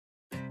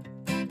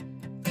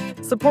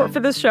Support for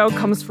this show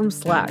comes from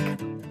Slack.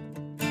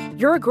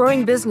 You're a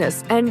growing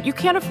business, and you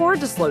can't afford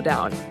to slow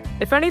down.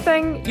 If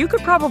anything, you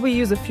could probably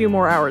use a few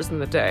more hours in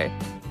the day.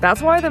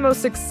 That's why the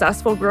most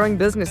successful growing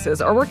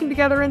businesses are working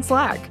together in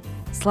Slack.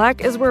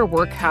 Slack is where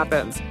work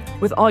happens,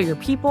 with all your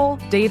people,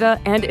 data,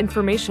 and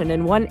information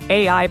in one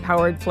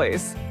AI-powered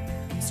place.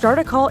 Start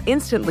a call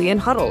instantly in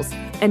huddles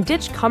and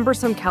ditch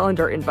cumbersome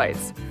calendar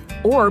invites.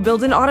 Or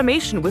build an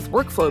automation with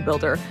Workflow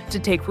Builder to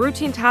take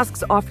routine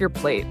tasks off your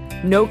plate.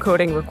 No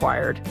coding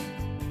required.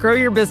 Grow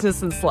your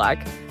business in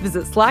Slack.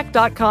 Visit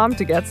slack.com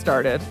to get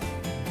started.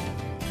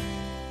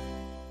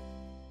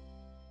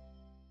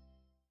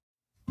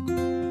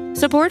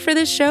 Support for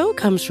this show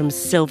comes from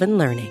Sylvan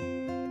Learning.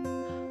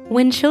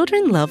 When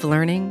children love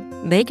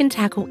learning, they can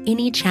tackle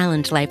any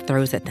challenge life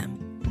throws at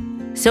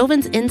them.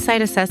 Sylvan's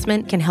Insight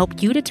Assessment can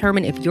help you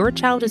determine if your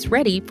child is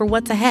ready for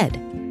what's ahead.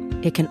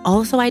 It can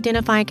also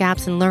identify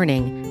gaps in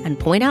learning and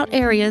point out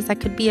areas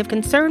that could be of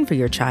concern for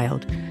your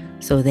child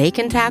so they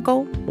can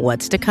tackle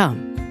what's to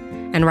come.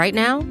 And right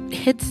now,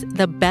 it's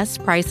the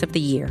best price of the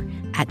year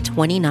at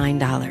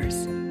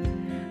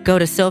 $29. Go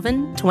to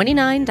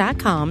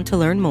sylvan29.com to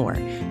learn more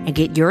and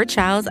get your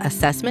child's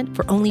assessment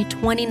for only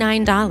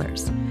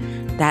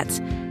 $29. That's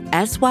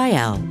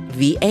SYLVAN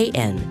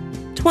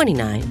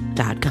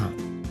 29.com.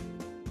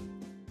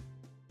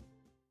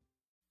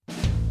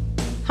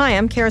 Hi,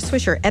 I'm Kara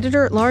Swisher,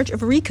 editor-at-large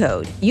of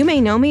Recode. You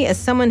may know me as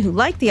someone who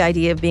liked the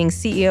idea of being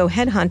CEO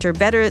headhunter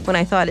better when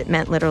I thought it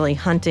meant literally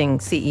hunting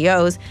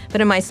CEOs.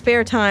 But in my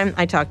spare time,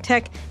 I talk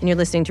tech, and you're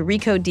listening to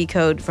Recode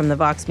Decode from the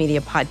Vox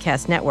Media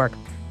Podcast Network.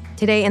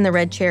 Today in the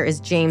red chair is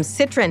James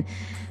Citrin,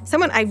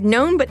 someone I've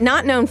known but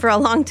not known for a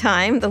long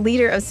time, the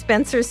leader of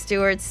Spencer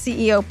Stuart's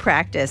CEO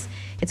practice.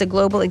 It's a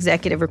global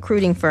executive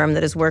recruiting firm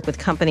that has worked with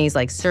companies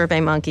like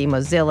SurveyMonkey,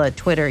 Mozilla,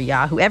 Twitter,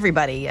 Yahoo,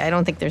 everybody. I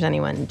don't think there's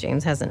anyone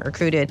James hasn't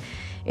recruited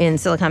in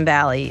Silicon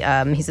Valley.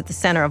 He's at the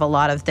center of a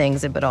lot of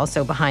things, but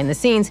also behind the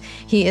scenes.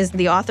 He is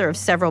the author of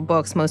several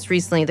books, most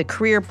recently, The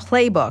Career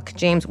Playbook.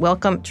 James,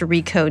 welcome to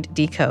Recode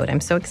Decode. I'm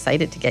so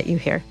excited to get you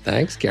here.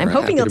 Thanks, Karen. I'm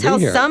hoping you'll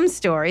tell some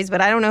stories, but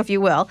I don't know if you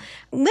will.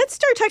 Let's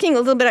start talking a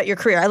little bit about your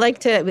career. I like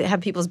to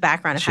have people's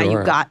background of how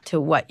you got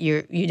to what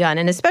you've done,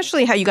 and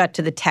especially how you got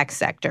to the tech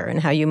sector and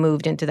how you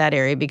moved into that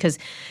area, because,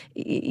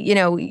 you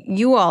know,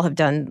 you all have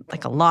done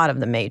like a lot of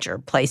the major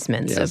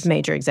placements of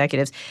major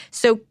executives.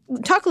 So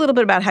talk a little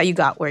bit about how you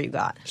got where you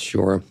got.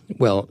 Sure.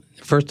 Well,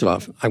 first of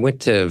all, I went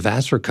to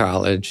Vassar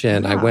College,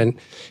 and I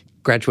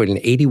graduated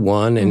in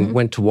 81 and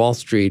went to Wall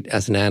Street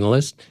as an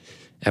analyst.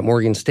 At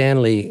Morgan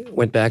Stanley,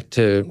 went back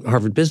to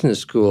Harvard Business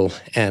School,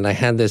 and I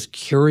had this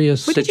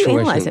curious situation. What did you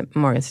analyze at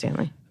Morgan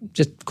Stanley?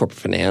 Just corporate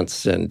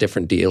finance and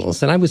different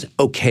deals. And I was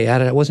okay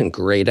at it. I wasn't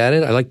great at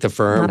it. I liked the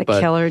firm. Not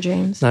a killer,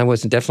 James? I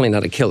was definitely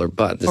not a killer,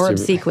 but... Or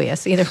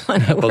obsequious, either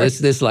one. Well,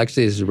 this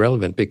actually is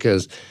relevant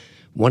because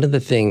one of the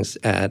things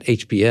at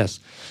HBS,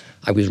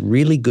 I was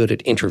really good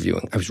at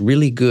interviewing. I was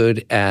really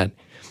good at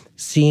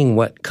seeing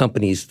what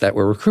companies that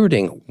were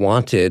recruiting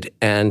wanted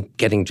and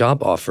getting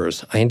job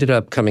offers. I ended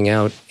up coming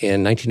out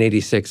in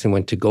 1986 and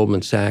went to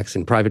Goldman Sachs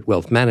in private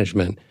wealth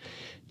management.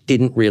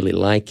 Didn't really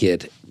like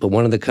it, but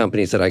one of the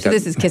companies that I got... So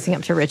this is kissing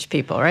up to rich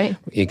people, right?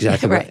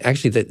 Exactly. Right.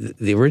 Actually,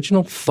 the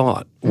original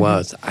thought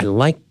was I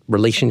liked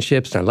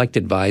relationships and I liked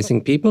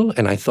advising people,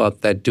 and I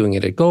thought that doing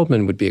it at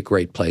Goldman would be a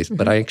great place,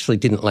 but I actually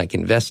didn't like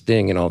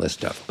investing and all this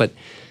stuff. But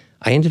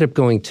I ended up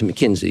going to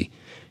McKinsey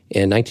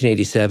in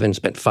 1987,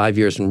 spent 5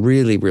 years and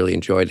really, really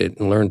enjoyed it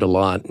and learned a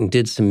lot, and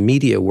did some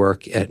media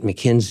work at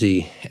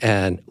McKinsey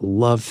and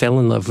fell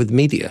in love with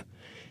media.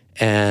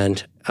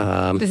 And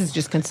this is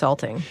just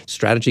consulting.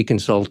 Strategy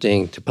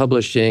consulting to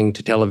publishing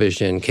to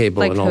television,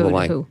 cable, and all the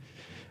like. Who?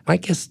 I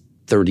guess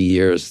 30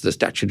 years, the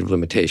statute of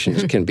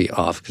limitations can be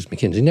off because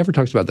McKinsey never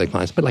talks about their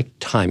clients, but like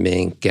Time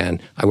Inc.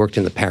 And I worked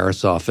in the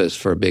Paris office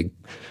for a big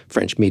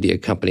French media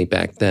company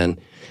back then.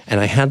 And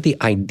I had the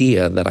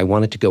idea that I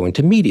wanted to go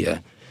into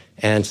media.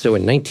 And so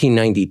in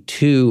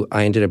 1992,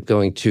 I ended up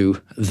going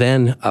to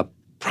then a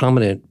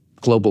prominent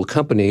global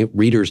company,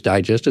 Reader's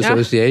Digest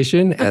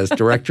Association, as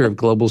Director of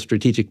Global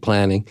Strategic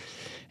Planning.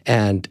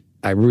 And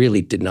I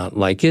really did not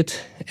like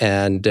it.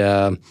 And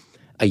a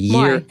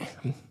year...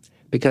 Why?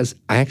 Because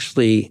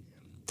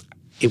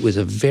it was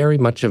a very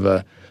much of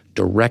a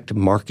direct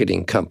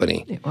marketing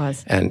company. It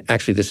was. And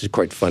actually, this is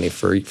quite funny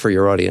for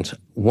your audience.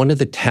 One of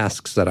the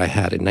tasks that I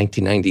had in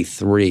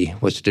 1993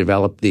 was to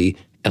develop the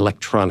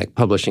electronic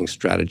publishing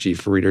strategy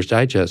for Reader's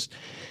Digest.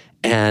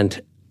 And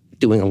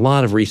doing a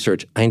lot of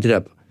research, I ended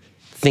up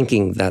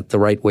thinking that the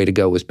right way to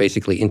go was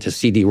basically into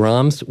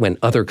CD-ROMs when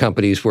other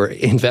companies were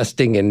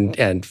investing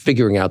and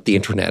figuring out the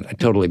internet. I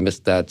totally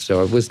missed that.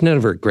 So I was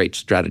never a great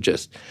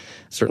strategist,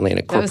 certainly in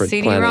a corporate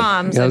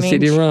CD-ROMs. planning.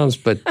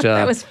 CD-ROMs, but...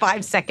 that was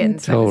 5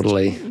 seconds.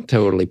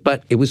 Totally.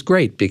 But it was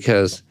great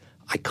because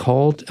I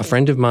called a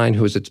friend of mine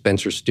who was at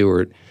Spencer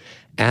Stuart,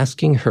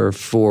 asking her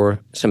for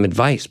some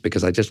advice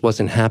because I just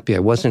wasn't happy. I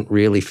wasn't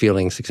really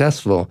feeling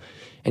successful.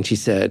 And she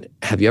said,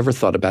 have you ever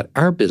thought about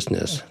our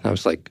business? And I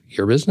was like,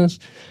 your business?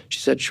 She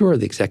said, sure,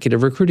 the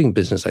executive recruiting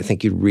business. I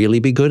think you'd really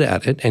be good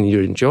at it and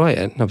you'd enjoy it.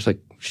 And I was like,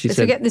 She so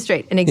said, get this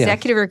straight. An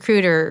executive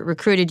recruiter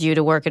recruited you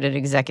to work at an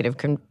executive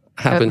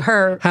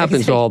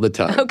happens all the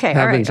time. Okay,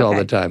 happens all all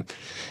the time.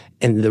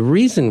 And the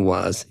reason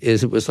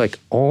it was like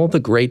all the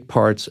great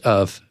parts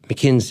of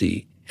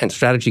McKinsey and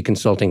strategy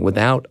consulting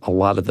without a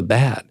lot of the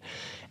bad.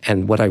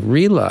 And what I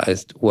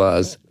realized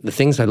was the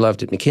things I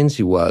loved at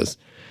McKinsey was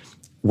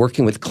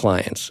working with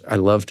clients. I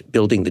loved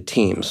building the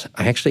teams.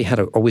 I actually had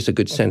always a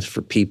good sense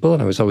for people,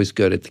 and I was always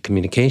good at the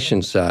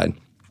communication side.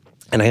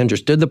 And I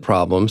understood the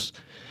problems,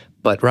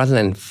 but rather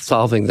than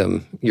solving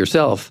them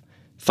yourself,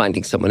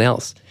 finding someone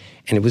else.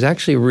 And it was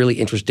actually a really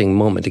interesting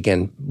moment,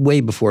 again, way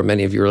before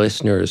many of your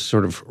listeners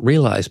sort of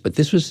realized, but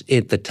this was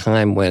at the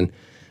time when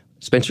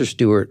Spencer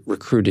Stuart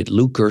recruited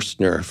Lou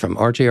Gerstner from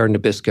RJR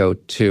Nabisco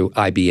to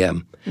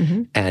IBM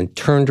and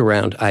turned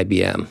around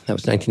IBM. That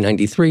was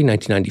 1993,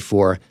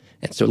 1994.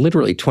 And so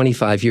literally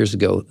 25 years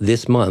ago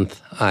this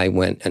month, I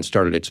went and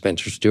started at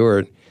Spencer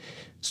Stuart,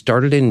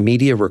 started in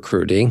media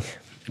recruiting,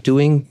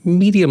 doing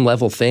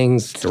medium-level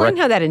things. Explain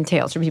how that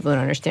entails for people who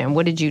don't understand.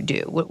 What did you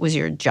do? What was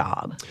your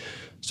job?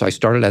 So I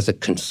started as a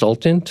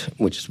consultant,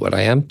 which is what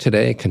I am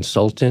today,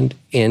 consultant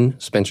in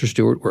Spencer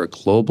Stuart. We're a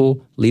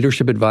global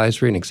leadership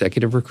advisory and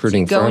executive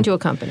recruiting firm. So you go into a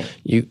company.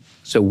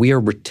 So we are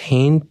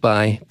retained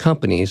by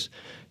companies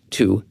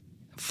to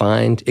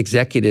find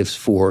executives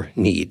for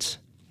needs.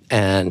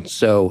 And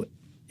so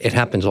it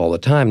happens all the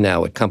time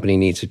now. A company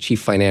needs a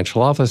chief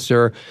financial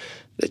officer.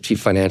 The chief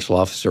financial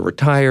officer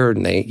retired,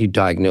 and you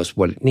diagnose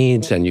what it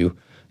needs, and you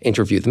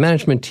interview the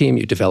management team,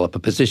 you develop a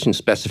position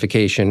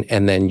specification,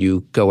 and then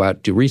you go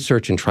out, do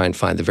research, and try and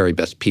find the very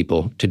best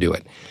people to do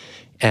it.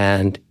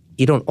 And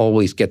you don't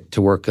always get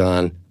to work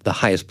on the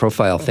highest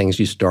profile things.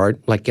 You start,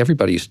 like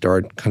everybody, you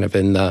start kind of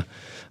in the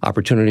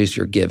opportunities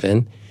you're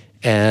given.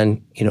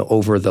 And,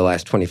 over the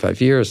last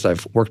 25 years,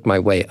 I've worked my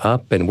way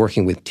up and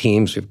working with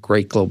teams. We have a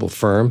great global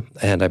firm,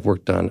 and I've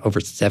worked on over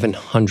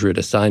 700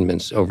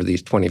 assignments over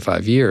these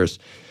 25 years.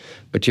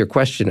 But to your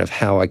question of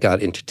how I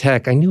got into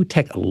tech, I knew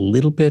tech a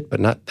little bit, but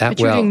not that well. But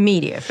you're doing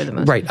media for the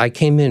most part. Right. I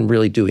came in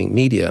really doing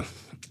media,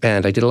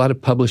 and I did a lot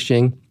of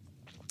publishing.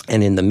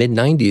 And in the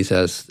mid-'90s,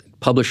 as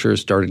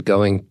publishers started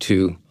going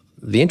to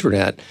the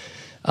internet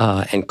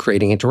and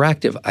creating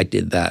interactive, I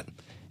did that.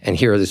 And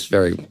here, this is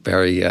very,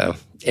 very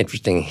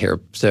interesting here.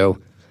 So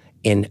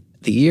in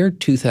the year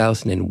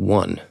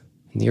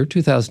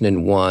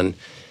 2001,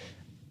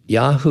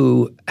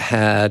 Yahoo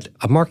had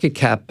a market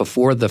cap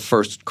before the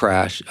first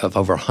crash of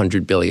over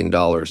 $100 billion.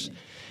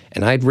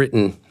 And I'd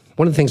written,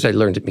 one of the things I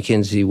learned at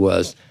McKinsey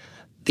was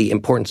the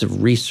importance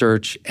of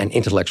research and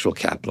intellectual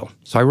capital.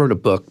 So I wrote a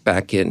book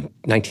back in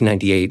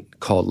 1998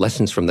 called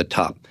Lessons from the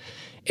Top.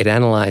 It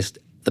analyzed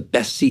the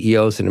best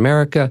CEOs in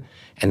America,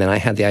 and then I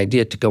had the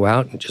idea to go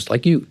out and, just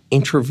like you,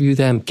 interview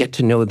them, get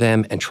to know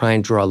them, and try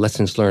and draw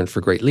lessons learned for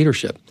great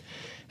leadership.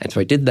 And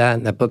so I did that,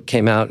 and that book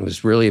came out and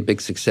was really a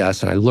big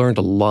success, and I learned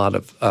a lot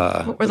of...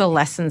 what were the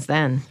lessons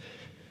then?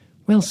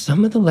 Well,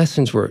 some of the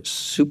lessons were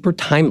super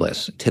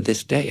timeless to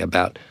this day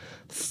about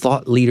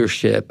thought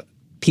leadership,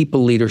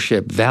 people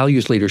leadership,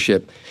 values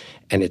leadership,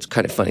 and it's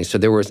kind of funny. So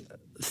there was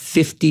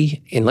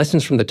 50, in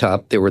Lessons from the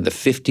Top, there were the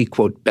 50,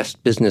 quote,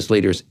 best business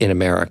leaders in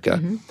America.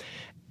 Mm-hmm.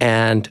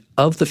 And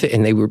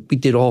we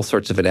did all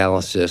sorts of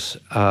analysis,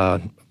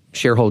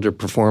 shareholder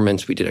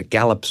performance. We did a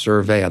Gallup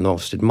survey on the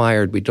most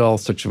admired. We did all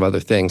sorts of other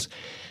things.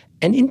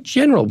 And in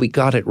general, we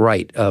got it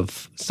right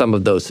of some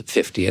of those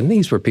 50. And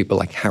these were people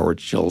like Howard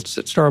Schultz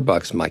at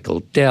Starbucks, Michael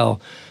Dell,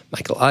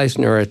 Michael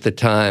Eisner at the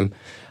time.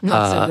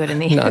 Not so good in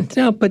the end.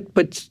 No,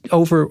 but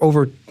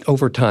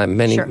over time,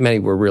 many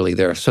were really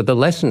there. So the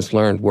lessons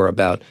learned were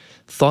about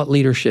thought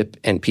leadership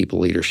and people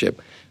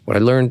leadership. What I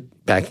learned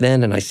back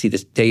then, and I see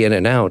this day in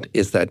and out,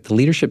 is that the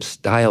leadership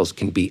styles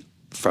can be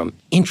from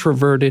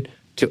introverted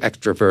to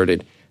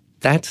extroverted.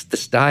 That's the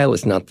style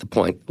is not the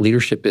point.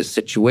 Leadership is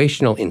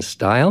situational in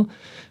style,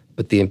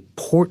 but the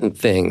important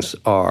things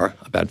are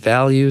about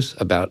values,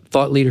 about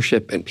thought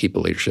leadership, and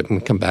people leadership. And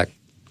we come back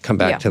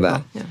to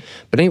that. Yeah.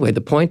 But anyway,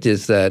 the point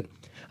is that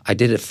I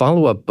did a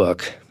follow-up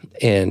book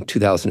in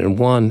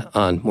 2001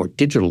 on more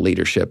digital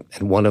leadership,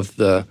 and one of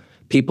the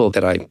people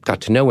that I got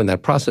to know in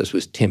that process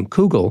was Tim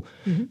Kugel,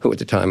 who at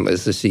the time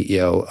was the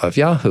CEO of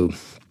Yahoo.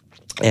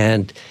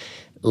 And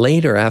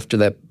later, after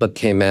that book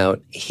came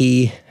out,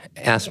 he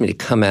asked me to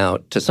come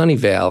out to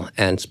Sunnyvale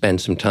and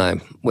spend some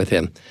time with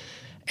him.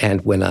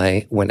 And when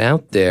I went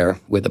out there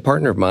with a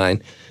partner of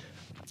mine,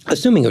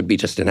 assuming it would be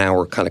just an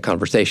hour kind of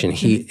conversation,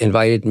 he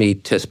invited me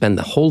to spend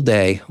the whole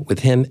day with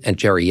him and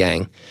Jerry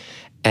Yang.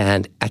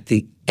 And at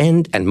the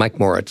end, and Mike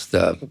Moritz,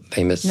 the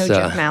famous... No,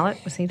 Jeff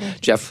Mallett, was he there?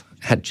 Jeff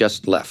had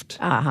just left.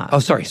 Uh-huh. Oh,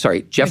 sorry.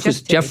 Jeff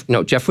was there.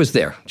 Jeff was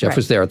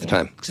there at the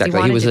time. Exactly.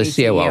 He was a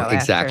COO.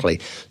 Exactly.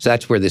 So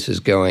that's where this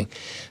is going.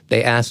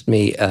 They asked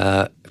me,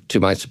 to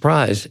my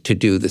surprise, to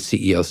do the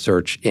CEO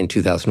search in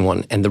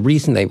 2001. And the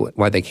reason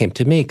why they came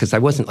to me, because I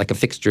wasn't like a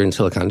fixture in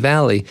Silicon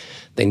Valley.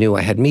 They knew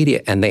I had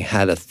media, and they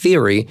had a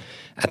theory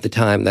at the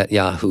time that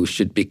Yahoo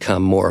should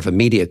become more of a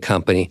media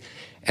company.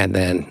 And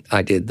then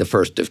I did the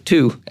first of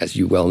two, as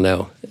you well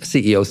know,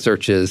 CEO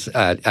searches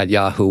at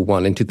Yahoo,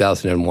 one in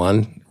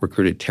 2001,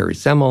 recruited Terry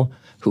Semel,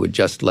 who had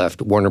just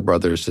left Warner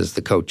Brothers as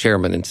the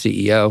co-chairman and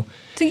CEO.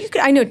 So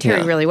I know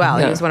Terry really well.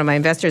 He was one of my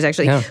investors,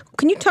 actually. Yeah.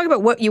 Can you talk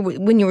about when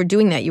you were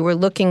doing that? You were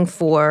looking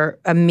for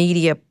a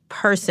media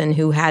person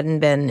who hadn't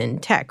been in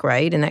tech,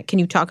 right? And can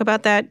you talk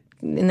about that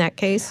in that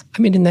case?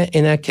 I mean,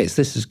 in that case,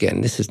 this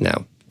is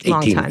now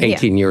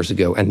 18 years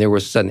ago, and there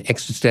was an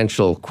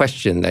existential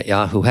question that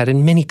Yahoo had,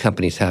 and many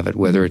companies have it,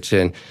 whether it's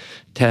in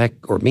tech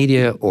or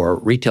media or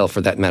retail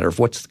for that matter, of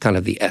what's kind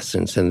of the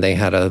essence. And they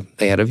had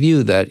a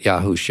view that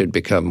Yahoo should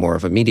become more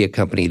of a media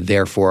company,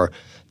 therefore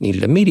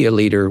needed a media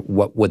leader.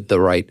 What would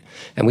the right?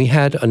 And we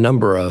had a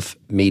number of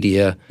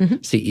media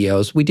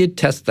CEOs. We did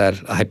test that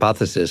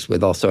hypothesis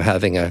with also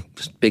having a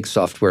big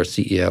software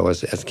CEO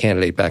as a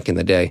candidate back in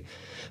the day.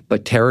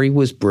 But Terry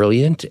was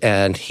brilliant,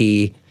 and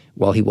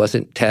while he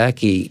wasn't tech,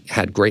 he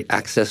had great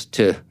access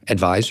to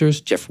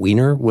advisors. Jeff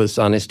Weiner was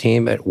on his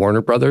team at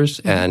Warner Brothers,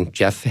 and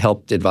Jeff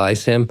helped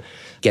advise him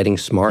getting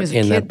smart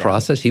in that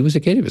process. He was a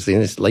kid. He was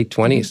in his late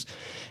 20s.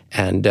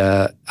 And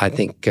I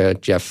think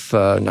Jeff,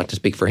 not to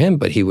speak for him,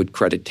 but he would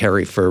credit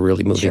Terry for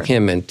really moving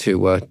him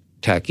into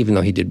tech, even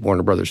though he did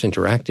Warner Brothers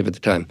Interactive at the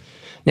time.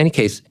 In any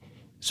case,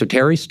 so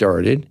Terry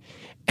started,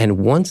 and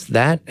once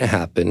that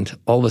happened,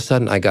 all of a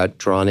sudden I got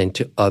drawn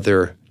into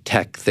other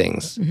tech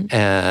things.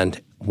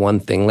 And one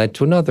thing led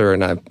to another,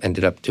 and I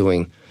ended up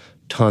doing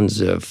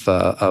tons of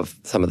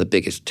some of the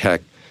biggest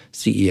tech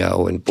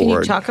CEO and board. Can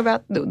you talk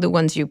about the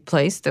ones you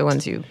placed, the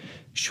ones you...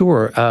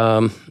 Sure.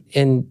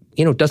 And,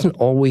 it doesn't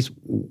always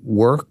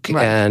work.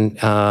 Right. And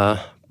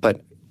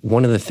but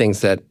one of the things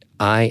that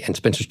I and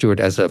Spencer Stuart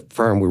as a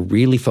firm, we're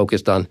really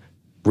focused on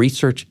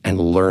research and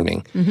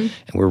learning. And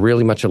we're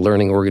really much a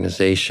learning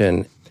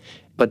organization.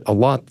 But a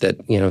lot that,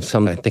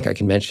 some I think I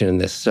can mention in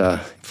this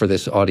for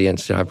this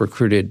audience. I've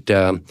recruited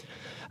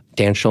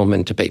Dan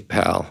Schulman to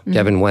PayPal,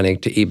 Devin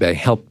Wenig to eBay,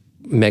 helped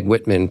Meg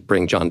Whitman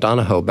bring John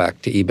Donahoe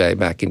back to eBay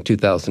back in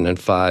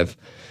 2005.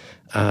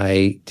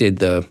 I did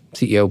the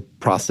CEO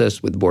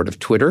process with the board of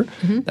Twitter.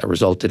 That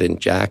resulted in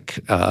Jack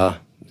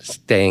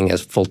staying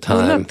as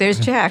full-time. Oh, look, there's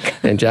Jack.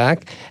 And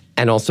Jack.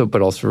 But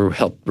also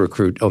helped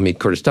recruit Omid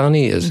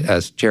Kurdistani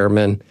as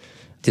chairman.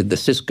 Did the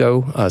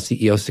Cisco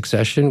CEO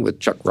succession with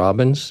Chuck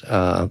Robbins.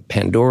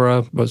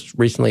 Pandora was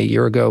recently a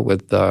year ago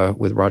with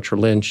Roger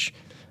Lynch.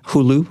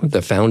 Hulu,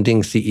 the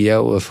founding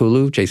CEO of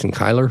Hulu, Jason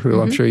Kyler,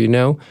 who I'm sure you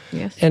know,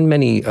 and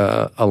many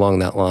along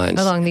that line.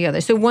 Along the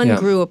other. So one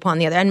grew upon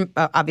the other, and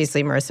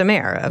obviously Marissa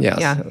Mayer of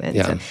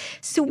Yahoo.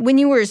 So when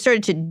you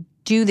started to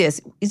do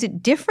this, is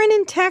it different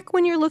in tech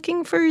when you're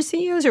looking for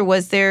CEOs, or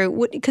was there,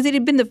 because it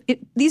had been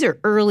these are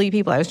early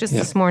people. I was just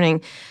this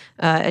morning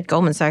at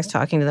Goldman Sachs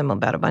talking to them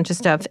about a bunch of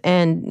stuff,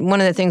 and one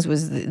of the things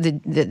was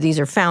that these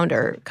are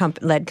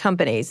founder-led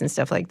companies and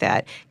stuff like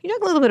that. Can you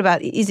talk a little bit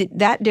about, is it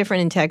that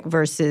different in tech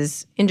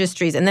versus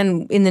industries? And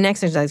then in the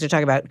next exercise, we'll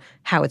talk about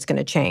how it's going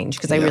to change,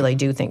 because I really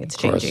do think it's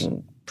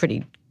changing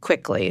pretty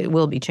quickly. It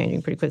will be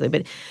changing pretty quickly.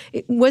 But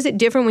was it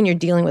different when you're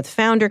dealing with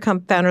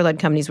founder-led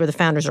companies where the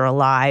founders are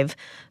alive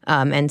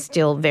and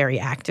still very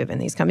active in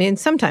these companies? And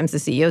sometimes the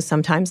CEOs,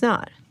 sometimes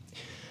not.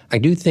 I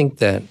do think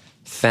that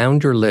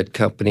founder-led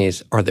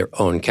companies are their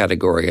own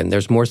category, and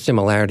there's more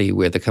similarity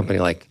with a company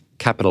like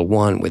Capital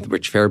One with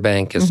Rich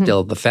Fairbank is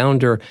still the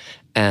founder,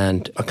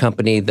 and a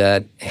company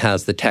that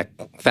has the tech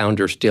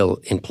founder still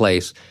in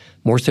place.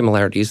 More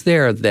similarities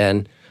there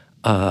than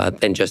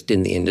just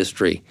in the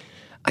industry.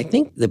 I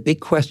think the big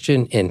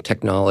question in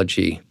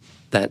technology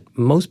that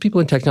most people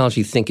in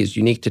technology think is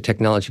unique to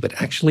technology, but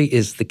actually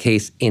is the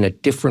case in a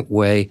different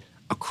way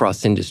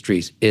across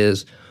industries,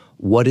 is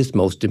what is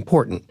most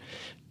important?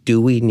 Do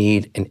we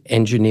need an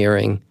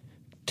engineering,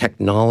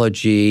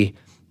 technology,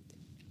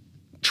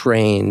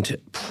 trained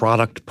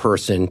product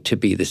person to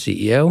be the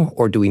CEO,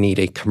 or do we need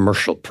a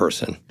commercial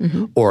person,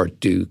 or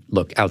do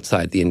look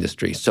outside the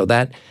industry? So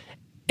that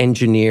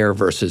engineer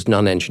versus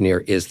non-engineer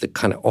is the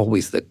kind of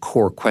always the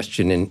core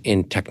question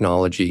in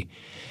technology.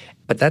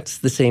 But that's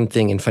the same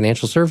thing in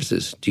financial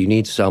services. Do you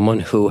need someone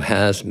who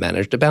has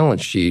managed a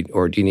balance sheet,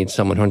 or do you need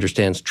someone who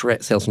understands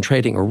sales and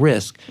trading or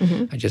risk?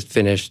 I just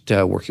finished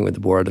working with the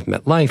board of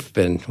MetLife,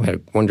 and we had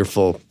a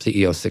wonderful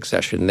CEO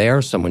succession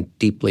there, someone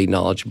deeply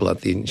knowledgeable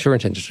about the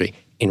insurance industry.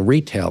 In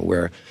retail,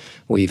 where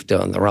we've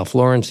done the Ralph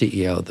Lauren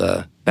CEO,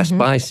 the Best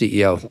Buy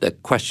CEO, the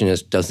question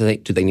is, do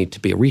they need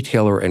to be a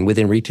retailer? And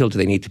within retail, do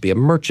they need to be a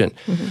merchant?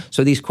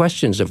 So these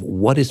questions of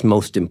what is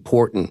most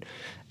important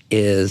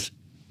is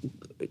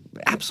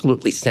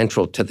absolutely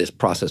central to this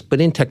process.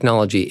 But in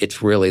technology,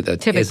 it's really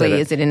typically,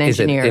 is it an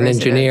engineer? Is it an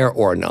engineer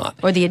or not?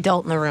 Or the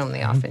adult in the room,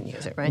 they often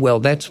use it, right?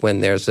 Well, that's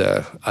when there's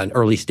an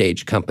early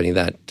stage company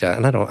that,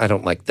 and I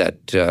don't like that.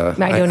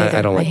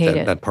 I don't like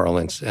that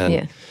parlance.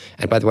 And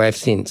by the way, I've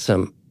seen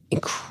some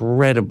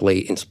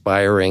incredibly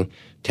inspiring,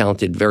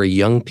 talented, very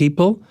young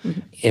people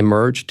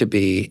emerge to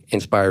be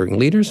inspiring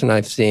leaders, and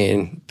I've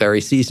seen very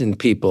seasoned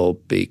people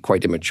be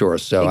quite immature.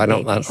 So I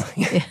don't.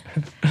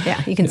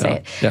 Yeah, you can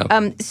say it. Yeah.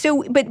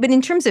 But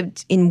in terms of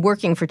in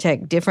working for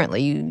tech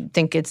differently, you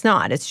think it's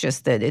not. It's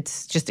just that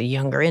it's just a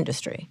younger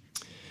industry.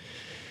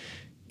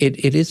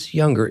 It is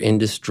younger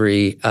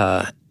industry,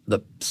 the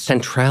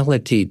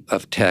centrality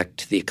of tech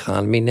to the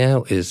economy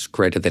now is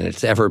greater than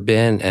it's ever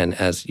been. And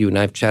as you and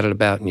I have chatted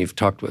about, and you've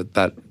talked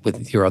about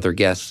with your other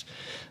guests,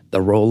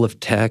 the role of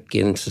tech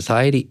in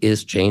society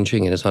is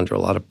changing and is under a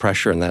lot of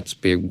pressure. And that's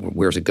big.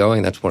 Where's it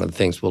going? That's one of the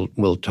things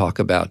we'll talk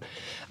about.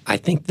 I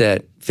think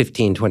that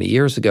 15, 20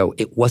 years ago,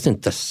 it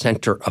wasn't the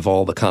center of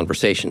all the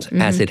conversations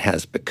as it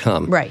has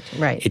become. Right.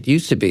 It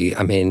used to be.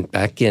 I mean,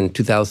 back in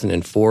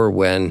 2004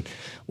 when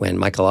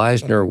Michael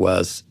Eisner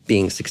was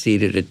being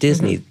succeeded at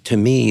Disney, to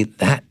me,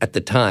 that at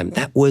the time,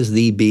 that was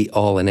the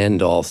be-all and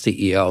end-all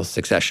CEO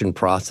succession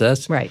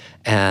process. Right.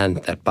 And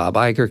that Bob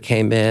Iger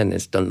came in and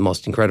has done the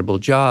most incredible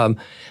job.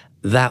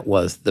 That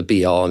was the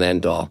be-all and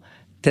end-all.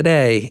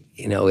 Today,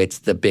 it's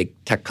the big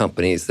tech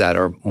companies that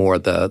are more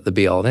the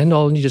be-all and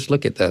end-all, and you just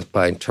look at that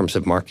in terms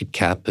of market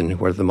cap and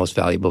who are the most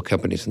valuable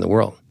companies in the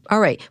world. All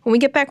right. When we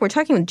get back, we're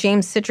talking with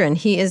James Citrin.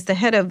 He is the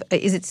head of,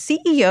 is it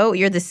CEO?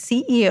 You're the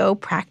CEO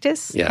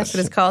practice? Yes. That's what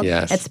it's called?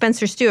 Yes. At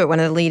Spencer Stuart, one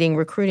of the leading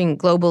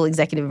global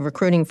executive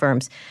recruiting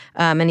firms.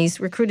 And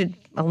he's recruited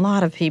a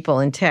lot of people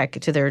in tech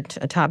to their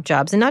top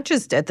jobs, and not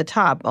just at the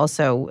top,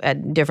 also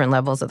at different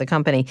levels of the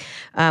company.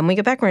 When we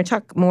get back, we're going to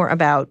talk more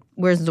about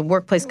where's the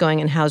workplace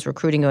going and how's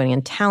recruiting going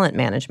and talent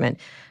management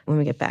when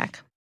we get back.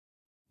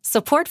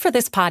 Support for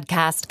this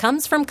podcast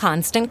comes from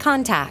Constant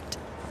Contact.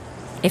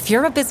 If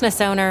you're a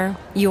business owner,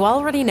 you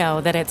already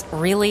know that it's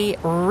really,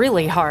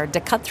 really hard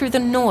to cut through the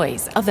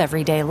noise of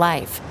everyday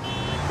life.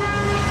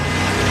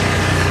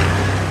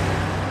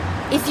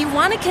 If you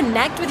want to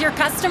connect with your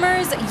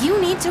customers,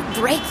 you need to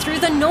break through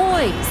the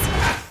noise.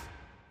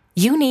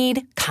 You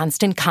need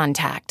Constant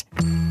Contact.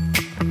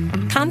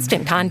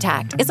 Constant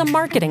Contact is a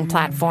marketing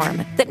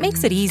platform that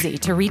makes it easy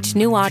to reach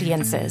new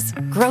audiences,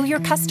 grow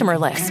your customer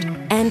list,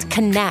 and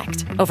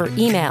connect over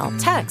email,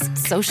 text,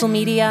 social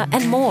media,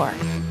 and more.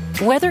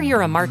 Whether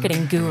you're a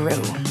marketing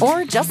guru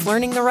or just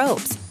learning the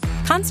ropes,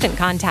 Constant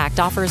Contact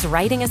offers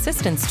writing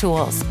assistance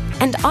tools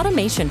and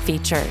automation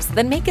features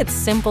that make it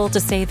simple to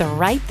say the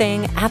right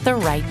thing at the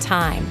right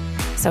time.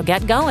 So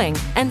get going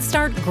and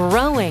start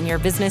growing your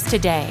business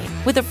today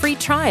with a free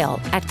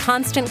trial at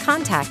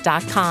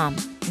ConstantContact.com.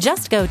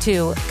 Just go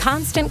to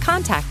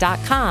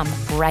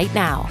ConstantContact.com right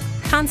now.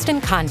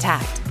 Constant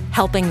Contact,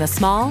 helping the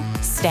small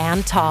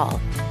stand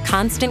tall.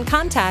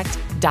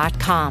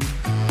 ConstantContact.com.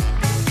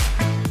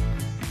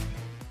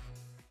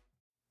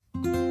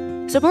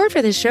 Support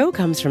for this show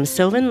comes from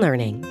Sylvan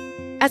Learning.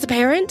 As a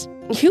parent,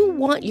 you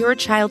want your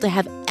child to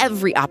have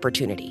every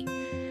opportunity,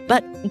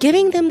 but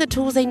giving them the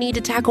tools they need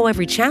to tackle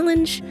every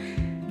challenge,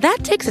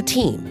 that takes a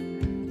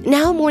team.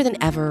 Now more than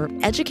ever,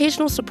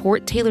 educational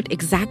support tailored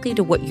exactly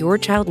to what your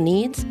child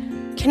needs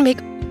can make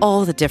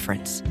all the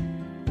difference.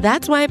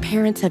 That's why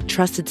parents have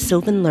trusted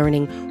Sylvan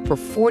Learning for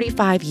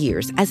 45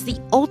 years as the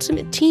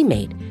ultimate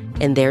teammate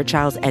in their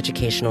child's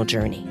educational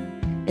journey,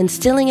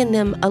 instilling in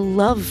them a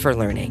love for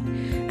learning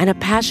and a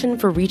passion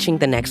for reaching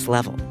the next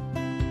level.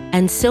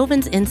 And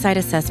Sylvan's Insight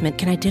Assessment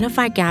can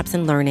identify gaps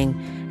in learning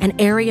and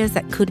areas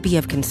that could be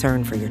of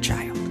concern for your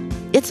child.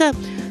 It's a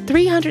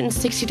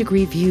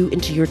 360-degree view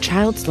into your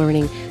child's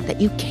learning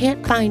that you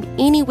can't find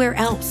anywhere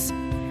else,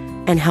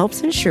 and helps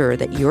ensure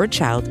that your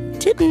child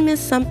didn't miss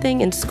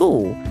something in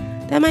school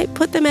that might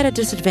put them at a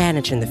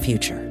disadvantage in the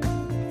future.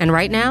 And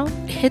right now,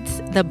 it's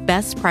the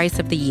best price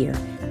of the year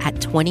at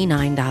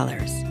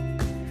 $29.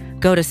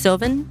 Go to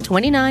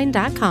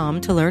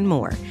sylvan29.com to learn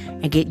more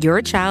and get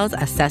your child's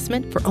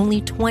assessment for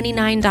only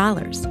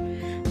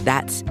 $29.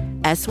 That's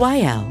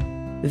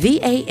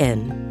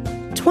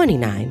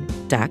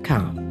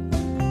SYLVAN29.com.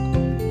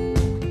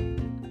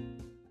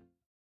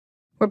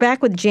 We're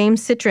back with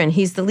James Citrin.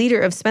 He's the leader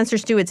of Spencer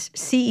Stuart's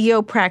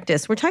CEO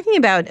practice. We're talking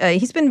about,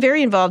 he's been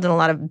very involved in a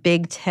lot of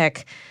big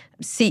tech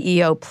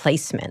CEO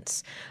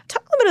placements.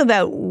 Talk a little bit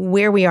about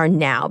where we are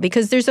now,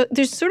 because there's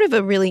sort of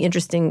a really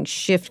interesting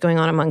shift going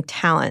on among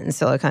talent in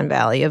Silicon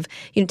Valley.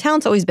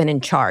 Talent's always been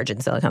in charge in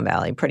Silicon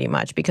Valley pretty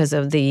much because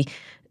of the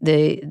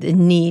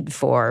need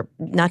for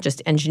not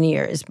just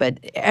engineers but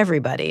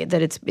everybody.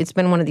 That it's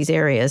been one of these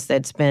areas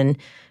that's been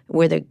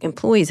where the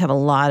employees have a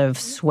lot of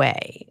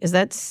sway. Is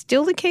that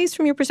still the case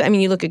from your perspective? I mean,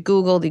 you look at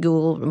Google, the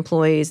Google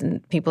employees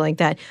and people like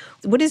that.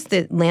 What is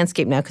the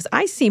landscape now? Because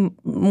I see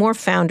more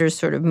founders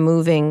sort of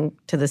moving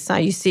to the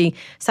side. You see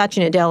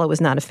Satya Nadella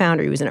was not a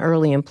founder. He was an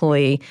early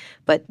employee.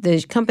 But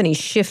the company's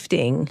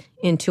shifting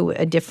into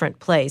a different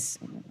place.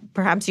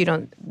 Perhaps you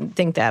don't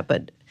think that,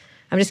 but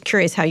I'm just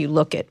curious how you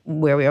look at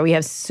where we are. We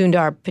have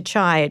Sundar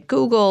Pichai at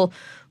Google.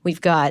 We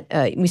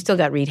still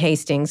got Reed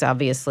Hastings,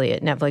 obviously,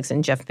 at Netflix,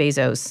 and Jeff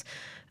Bezos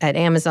at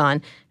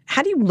Amazon.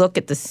 How do you look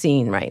at the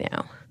scene right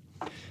now?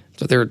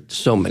 So there are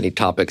so many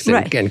topics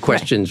and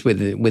questions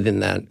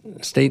within that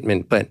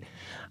statement. But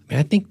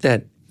I think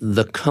that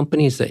the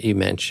companies that you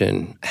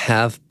mentioned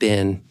have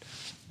been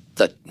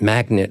the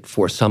magnet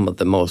for some of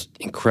the most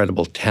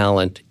incredible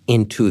talent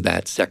into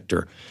that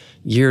sector.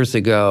 Years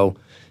ago,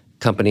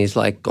 companies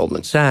like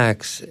Goldman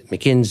Sachs,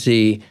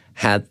 McKinsey,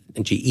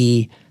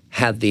 GE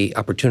had the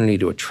opportunity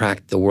to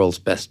attract the world's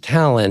best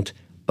talent.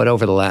 But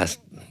over the last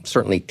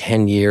certainly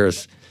 10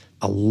 years,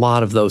 a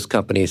lot of those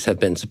companies have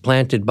been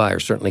supplanted by or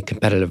certainly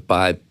competitive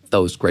by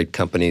those great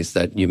companies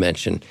that you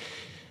mentioned.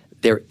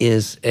 There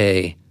is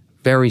a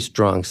very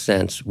strong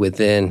sense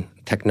within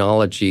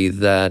technology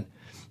that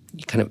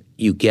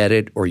you get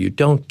it or you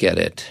don't get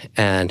it.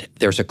 And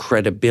there's a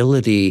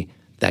credibility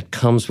that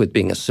comes with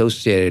being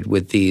associated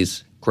with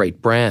these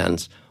great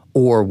brands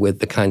or with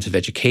the kinds of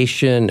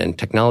education and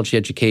technology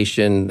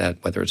education that,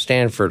 whether it's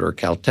Stanford or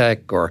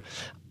Caltech or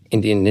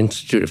Indian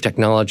Institute of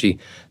Technology,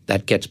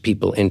 that gets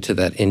people into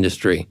that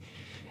industry.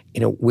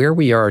 Where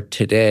we are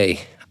today,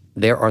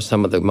 there are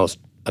some of the most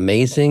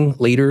amazing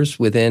leaders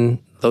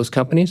within those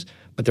companies,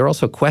 but there are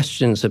also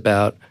questions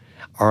about,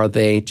 are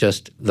they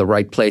just the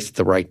right place at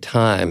the right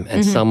time?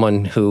 And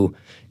someone who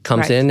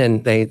comes in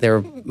and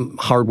they're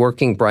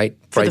hardworking, bright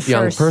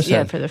young person.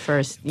 Yeah, for the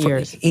first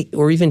years.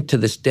 Or even to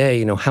this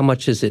day, how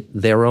much is it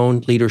their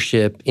own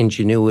leadership,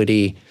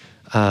 ingenuity,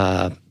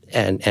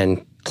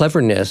 and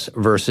cleverness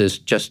versus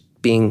just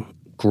being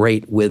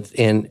great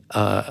within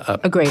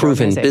a great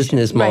proven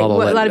business model.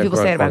 Right. Well, a lot of people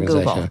say it about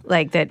Google,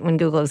 like that when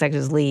Google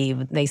executives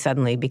leave, they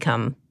suddenly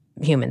become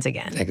humans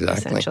again,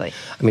 essentially.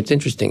 I mean, it's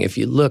interesting. If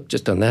you look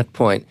just on that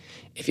point,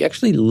 if you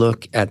actually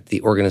look at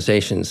the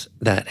organizations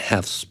that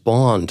have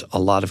spawned a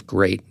lot of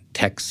great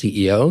tech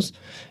CEOs,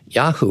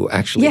 Yahoo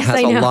actually has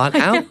a lot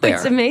out there.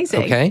 It's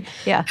amazing. Okay?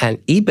 Yeah.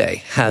 And eBay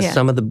has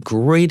some of the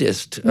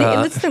greatest.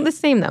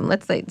 Let's name them.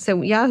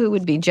 So Yahoo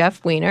would be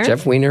Jeff Weiner.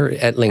 Jeff Weiner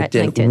at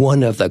LinkedIn,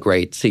 one of the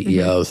great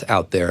CEOs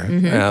out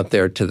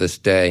there to this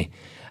day.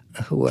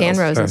 Who Dan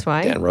else?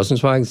 Rosenzweig. Dan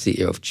Rosenzweig,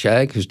 CEO of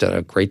Chegg, who's done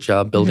a great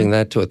job building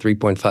that to a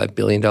 $3.5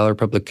 billion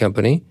public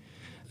company.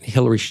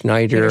 Hillary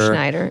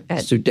Schneider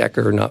at Sue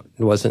Decker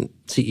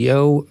wasn't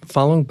CEO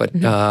following, but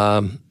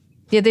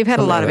they've had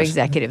a lot of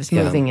executives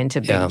moving into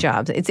big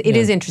jobs. It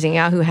is interesting.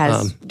 Yahoo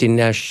has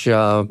Dinesh,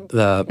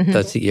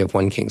 the CEO of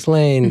One Kings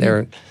Lane.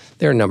 There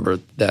are a number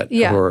that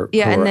were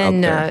and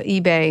then out there.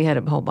 eBay had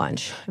a whole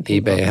bunch.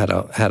 eBay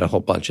had a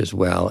whole bunch as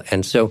well.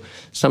 And so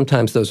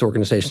sometimes those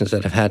organizations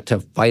that have had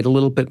to fight a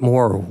little bit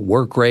more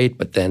were great,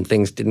 but then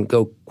things didn't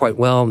go quite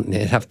well.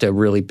 They have to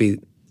really be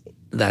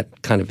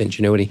that kind of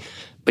ingenuity.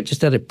 But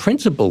just at a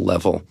principle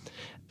level,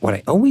 what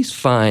I always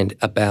find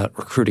about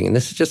recruiting, and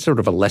this is just sort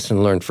of a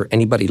lesson learned for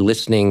anybody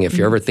listening, if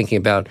you're ever thinking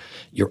about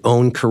your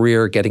own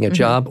career, getting a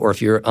job, or if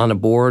you're on a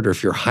board, or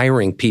if you're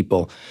hiring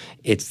people,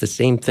 it's the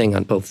same thing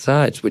on both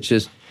sides, which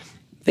is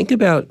think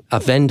about a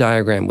Venn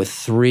diagram with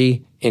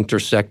 3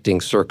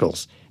 intersecting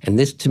circles. And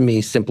this, to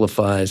me,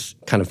 simplifies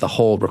kind of the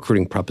whole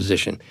recruiting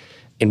proposition.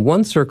 In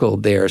one circle,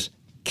 there's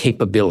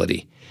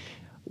capability.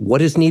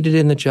 What is needed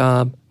in the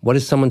job? What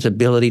is someone's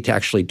ability to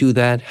actually do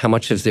that? How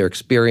much has their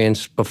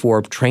experience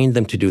before trained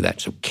them to do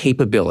that? So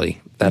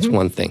capability, that's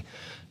one thing.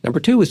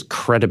 Number 2 is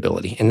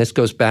credibility. And this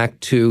goes back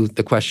to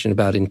the question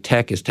about in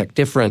tech, is tech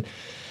different?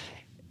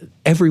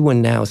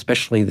 Everyone now,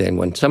 especially then,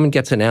 when someone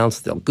gets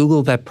announced, they'll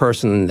Google that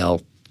person,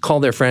 they'll call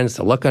their friends,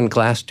 they'll look on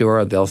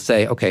Glassdoor, they'll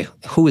say, okay,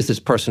 who is this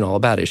person all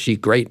about? Is she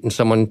great and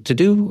someone to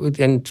do,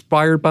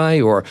 inspired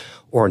by, or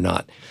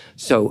not?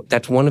 So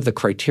that's one of the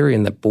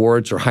criterion that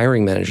boards or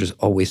hiring managers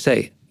always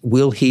say.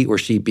 Will he or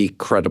she be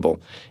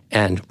credible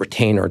and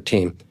retain our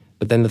team?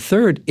 But then the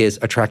third is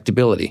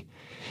attractability.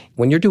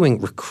 When you're doing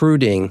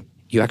recruiting,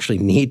 you actually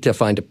need to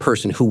find a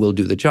person who will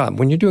do the job.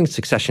 When you're doing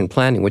succession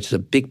planning, which is a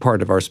big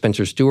part of our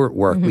Spencer Stuart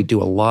work, we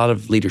do a lot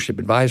of leadership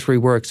advisory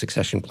work,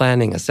 succession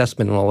planning,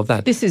 assessment, and all of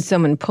that. This is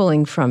someone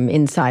pulling from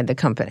inside the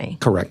company.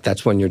 Correct.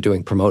 That's when you're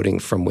doing promoting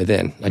from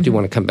within. I do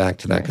want to come back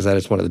to that because that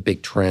is one of the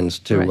big trends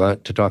to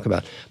talk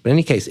about. But in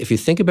any case, if you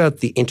think about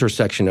the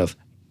intersection of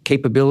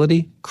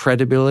capability,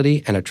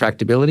 credibility, and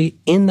attractability,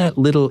 in that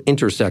little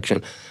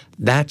intersection,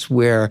 that's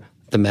where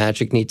the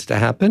magic needs to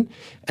happen.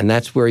 And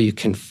that's where you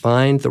can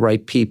find the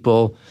right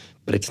people,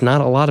 but it's not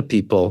a lot of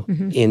people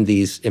in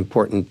these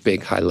important,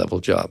 big, high-level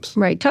jobs.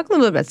 Right. Talk a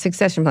little bit about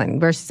succession planning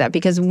versus that,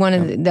 because one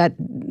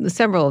of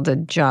several of the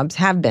jobs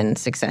have been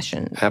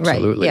succession.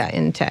 Absolutely. Right. Yeah,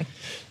 in tech.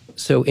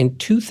 So in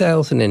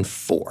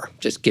 2004,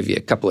 just give you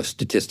a couple of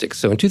statistics.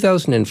 So in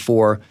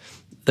 2004,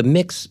 the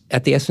mix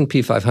at the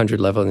S&P 500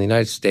 level in the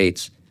United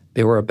States,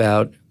 there were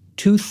about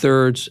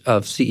 2/3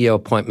 of CEO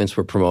appointments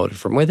were promoted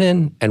from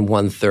within, and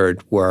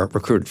 1/3 were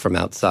recruited from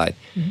outside.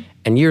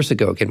 And years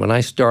ago, again, when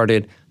I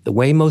started, the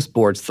way most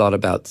boards thought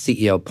about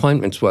CEO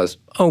appointments was,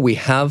 we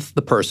have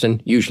the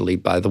person, usually,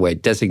 by the way,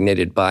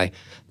 designated by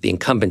the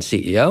incumbent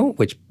CEO,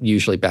 which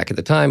usually back at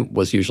the time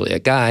was usually a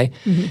guy,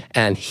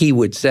 and he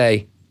would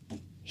say,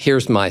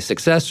 here's my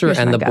successor,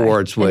 and the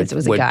boards would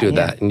do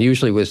that, and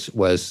usually was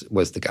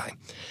the guy.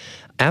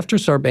 After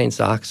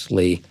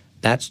Sarbanes-Oxley,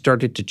 that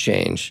started to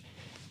change.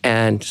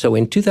 And so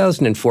in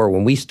 2004,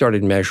 when we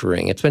started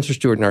measuring, at Spencer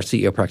Stuart in our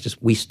CEO practice,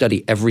 we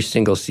study every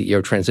single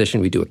CEO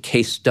transition. We do a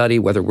case study,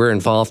 whether we're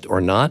involved or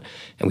not,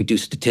 and we do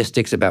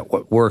statistics about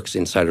what works,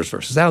 insiders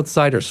versus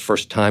outsiders,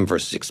 first time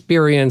versus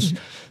experience,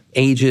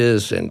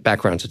 ages and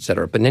backgrounds, et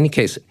cetera. But in any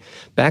case,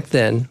 back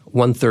then,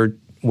 1/3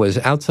 was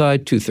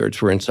outside,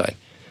 2/3 were inside.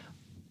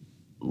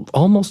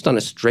 Almost on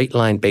a straight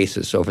line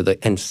basis over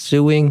the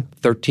ensuing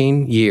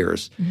 13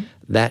 years,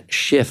 that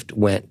shift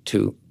went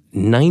to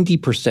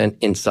 90%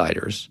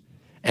 insiders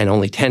and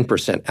only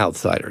 10%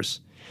 outsiders.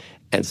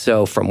 And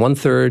so from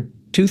 1/3,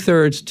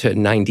 2/3 to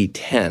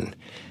 90-10.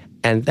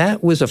 And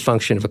that was a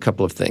function of a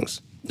couple of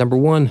things. Number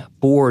one,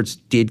 boards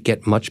did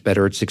get much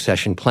better at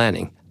succession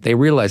planning. They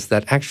realized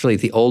that actually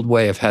the old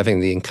way of having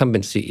the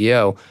incumbent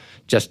CEO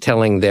just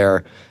telling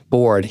their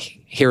board,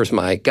 here's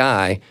my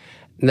guy,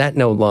 that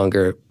no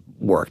longer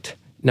worked.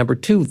 Number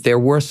two, there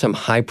were some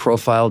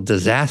high-profile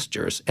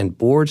disasters, and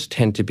boards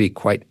tend to be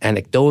quite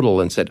anecdotal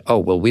and said, oh,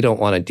 well, we don't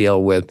want to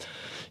deal with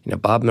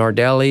Bob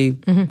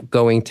Nardelli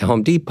going to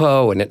Home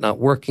Depot and it not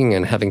working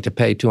and having to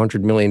pay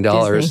 $200 million.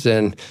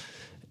 And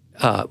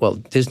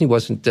Disney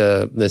wasn't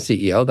the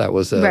CEO. That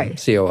was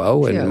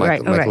COO and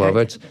Michael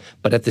Ovitz.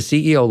 But at the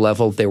CEO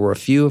level, there were a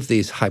few of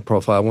these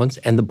high-profile ones,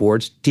 and the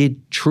boards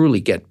did truly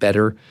get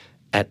better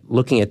at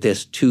looking at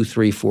this 2,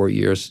 3, 4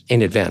 years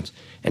in advance.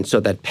 And so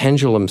that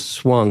pendulum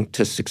swung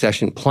to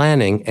succession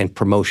planning and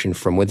promotion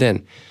from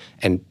within.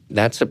 And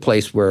that's a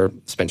place where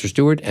Spencer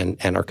Stuart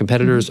and our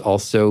competitors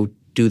also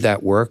do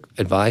that work,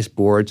 advise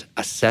boards,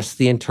 assess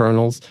the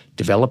internals,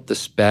 develop the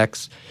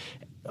specs,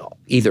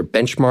 either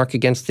benchmark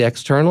against the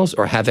externals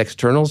or have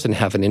externals and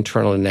have an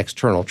internal and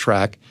external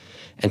track.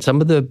 And some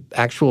of the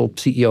actual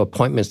CEO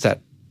appointments that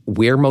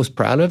we're most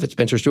proud of at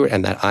Spencer Stuart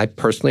and that I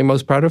personally am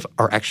most proud of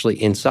are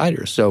actually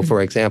insiders. So,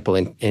 for example,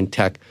 in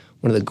tech,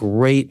 one of the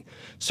great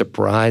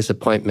surprise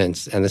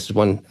appointments, and this is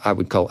one I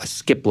would call a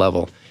skip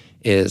level,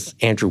 is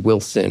Andrew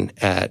Wilson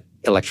at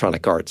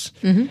Electronic Arts.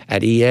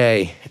 At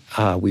EA,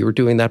 we were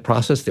doing that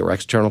process. There were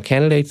external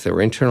candidates, there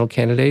were internal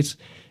candidates,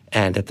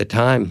 and at the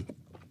time,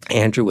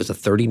 Andrew was a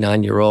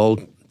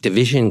 39-year-old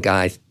division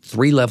guy,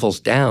 3 levels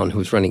down, who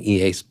was running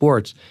EA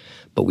Sports.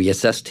 But we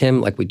assessed him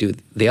like we do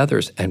the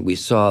others, and we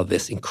saw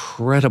this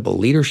incredible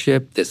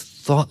leadership, this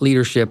thought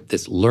leadership,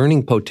 this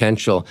learning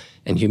potential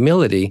and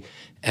humility,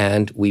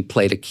 and we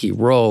played a key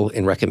role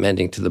in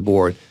recommending to the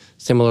board.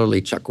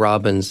 Similarly, Chuck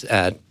Robbins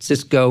at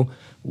Cisco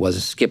was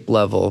a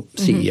skip-level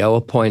CEO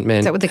appointment.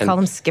 Is that what they call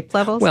them, skip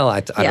levels? Well,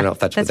 I don't know if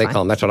that's what they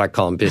call them. That's what I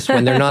call them. Because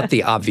when they're not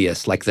the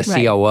obvious, like the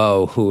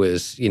COO who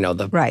is,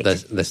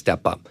 the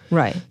step up.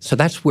 Right. So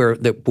that's where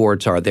the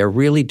boards are. They're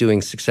really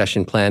doing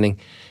succession planning.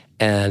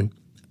 And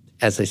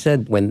as I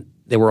said, when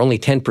there were only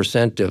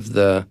 10% of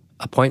the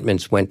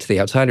appointments went to the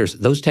outsiders,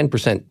 those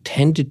 10%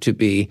 tended to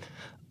be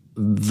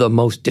the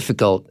most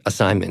difficult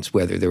assignments,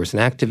 whether there was an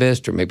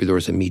activist or maybe there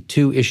was a Me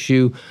Too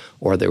issue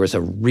or there was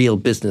a real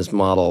business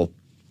model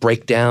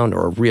breakdown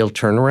or a real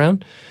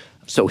turnaround.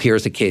 So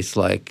here's a case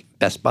like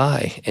Best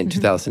Buy in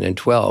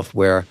 2012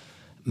 where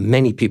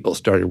many people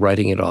started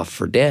writing it off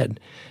for dead.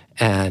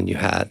 And you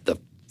had the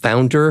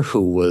founder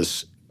who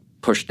was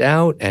pushed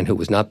out and who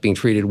was not being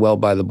treated well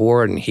by the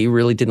board, and he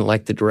really didn't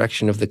like the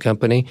direction of the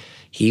company.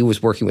 He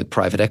was working with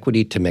private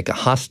equity to make a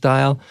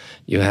hostile.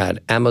 You had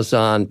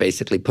Amazon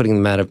basically putting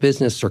them out of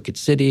business. Circuit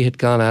City had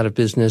gone out of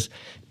business.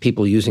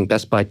 People using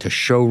Best Buy to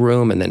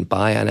showroom and then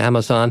buy on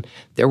Amazon.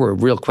 There were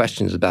real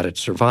questions about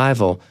its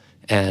survival.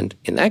 And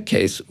in that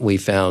case, we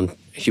found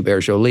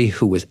Hubert Joly,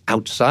 who was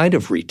outside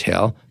of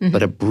retail,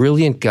 but a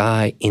brilliant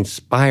guy,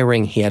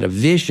 inspiring. He had a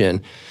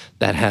vision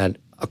that had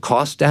a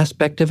cost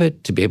aspect of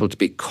it, to be able to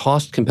be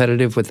cost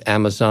competitive with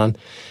Amazon,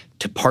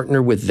 to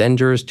partner with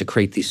vendors, to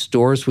create these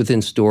stores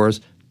within stores,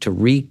 to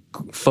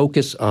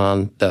refocus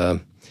on the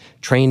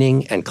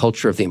training and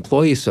culture of the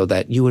employees so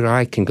that you and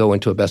I can go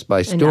into a Best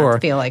Buy store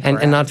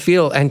and not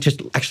feel and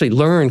just actually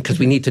learn because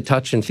we need to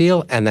touch and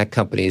feel. And that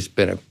company's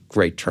been a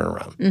great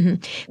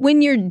turnaround.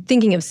 When you're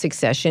thinking of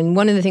succession,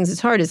 one of the things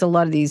that's hard is a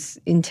lot of these,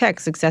 in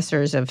tech,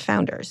 successors of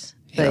founders.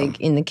 Like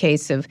in the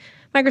case of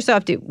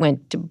Microsoft, it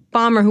went to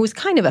Ballmer, who was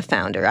kind of a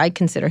founder. I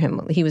consider him,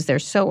 he was there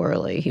so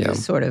early. He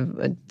was sort of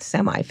a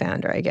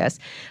semi-founder, I guess.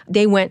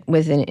 They went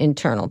with an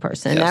internal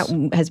person.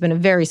 That has been a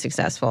very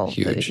successful,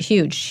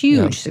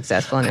 huge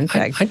successful, and in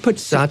fact, I'd put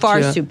Satya,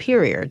 far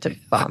superior to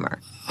Ballmer.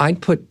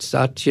 I'd put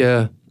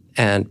Satya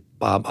and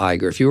Bob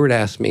Iger. If you were to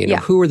ask me,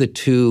 who are the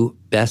 2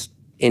 best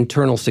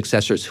internal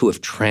successors who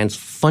have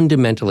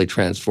fundamentally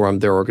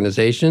transformed their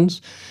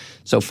organizations?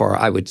 So far,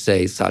 I would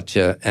say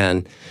Satya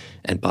and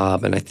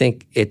Bob. And I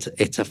think it's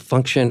a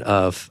function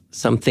of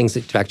some things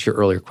that, back to your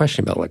earlier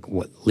question about like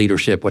what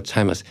leadership, what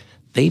timeless,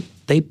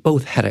 they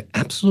both had an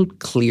absolute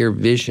clear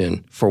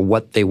vision for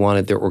what they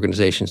wanted their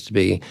organizations to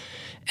be.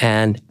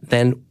 And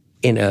then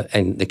in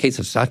the case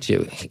of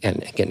Satya,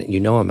 and again, you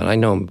know him and I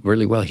know him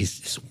really well, he's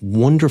this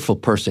wonderful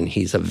person.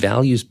 He's a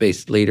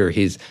values-based leader.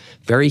 He's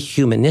very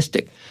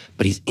humanistic,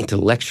 but he's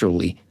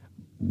intellectually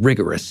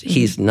rigorous.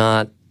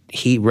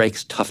 He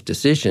makes tough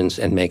decisions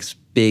and makes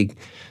big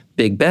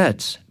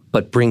bets,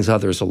 but brings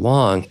others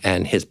along,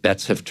 and his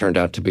bets have turned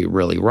out to be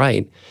really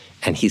right.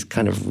 And he's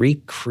kind of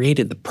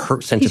recreated the sense of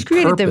purpose. He's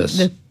created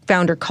the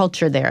founder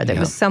culture there that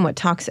was somewhat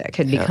toxic,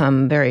 had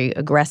become very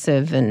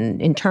aggressive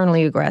and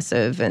internally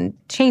aggressive, and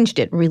changed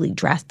it really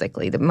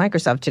drastically. The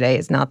Microsoft today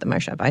is not the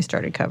Microsoft I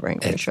started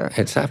covering, for sure.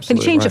 It's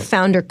absolutely It changed right. a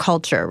founder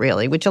culture,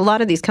 really, which a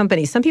lot of these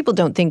companies, some people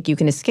don't think you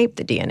can escape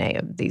the DNA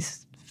of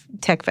these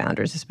tech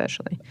founders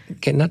especially.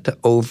 Okay, not to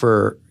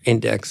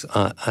over-index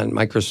on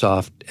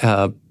Microsoft,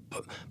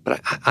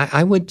 But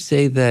I would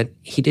say that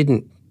he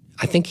didn't.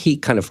 I think he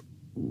kind of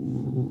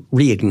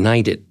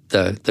reignited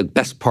the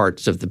best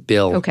parts of the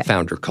Bill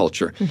founder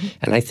culture.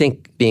 And I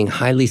think being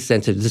highly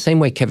sensitive, the same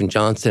way Kevin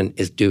Johnson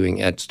is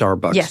doing at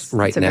Starbucks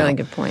right now. That's a really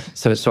good point.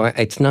 So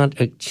it's not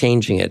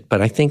changing it,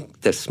 but I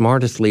think the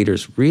smartest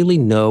leaders really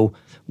know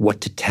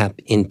what to tap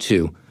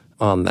into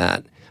on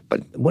that.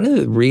 But one of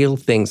the real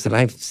things that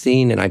I've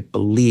seen and I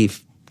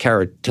believe,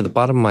 Kara, to the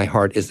bottom of my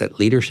heart, is that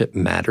leadership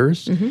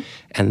matters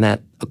and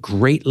that a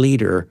great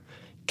leader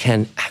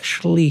can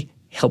actually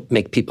help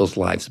make people's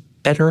lives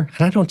better.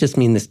 And I don't just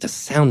mean this to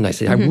sound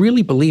nice. I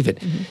really believe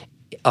it.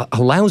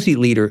 A lousy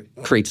leader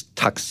creates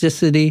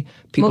toxicity.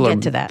 We'll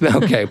get to that.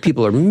 Okay,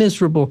 people are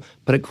miserable.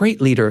 But a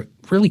great leader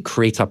really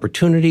creates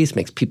opportunities,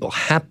 makes people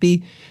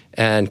happy,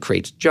 and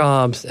creates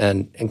jobs.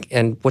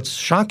 And what's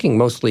shocking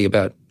mostly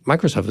about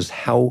Microsoft is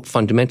how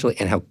fundamentally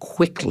and how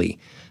quickly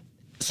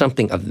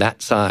something of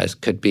that size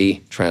could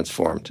be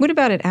transformed. What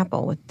about at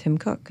Apple with Tim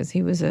Cook? Because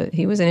he was an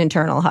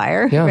internal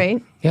hire,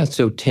 right? Yeah.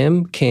 So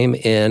Tim came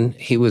in.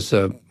 He was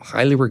a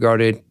highly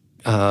regarded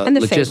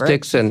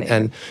logistics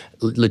and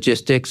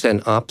logistics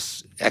and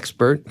ops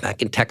expert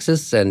back in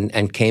Texas,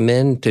 and came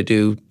in to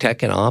do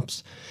tech and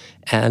ops.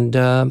 And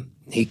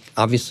he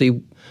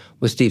obviously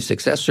was Steve's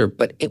successor,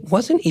 but it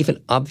wasn't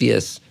even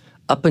obvious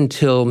up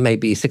until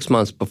maybe 6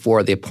 months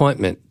before the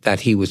appointment that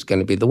he was going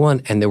to be the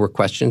one. And there were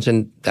questions,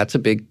 and that's a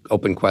big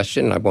open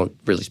question. I won't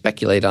really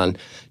speculate on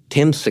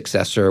Tim's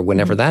successor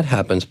whenever that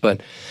happens,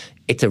 but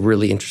it's a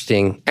really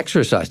interesting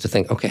exercise to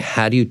think, okay,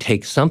 how do you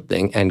take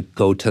something and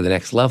go to the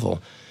next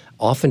level?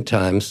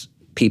 Oftentimes,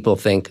 people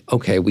think,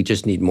 okay, we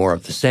just need more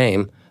of the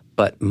same,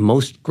 but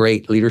most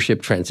great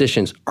leadership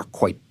transitions are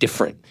quite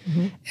different.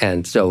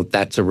 And so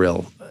that's a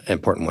real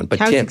important one. But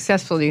how Tim,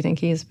 successful do you think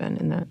he has been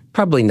in that?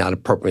 Probably not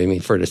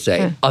appropriate for to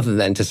say, other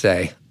than to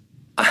say,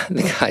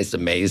 the guy's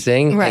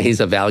amazing. Right. He's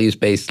a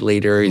values-based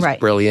leader. He's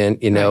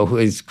brilliant.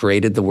 He's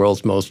created the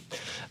world's most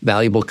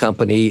valuable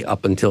company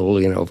up until,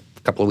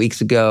 a couple of weeks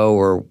ago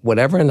or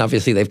whatever. And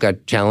obviously they've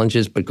got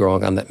challenges, but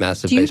growing on that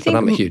massive base. But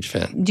I'm a huge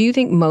fan. Do you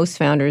think most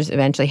founders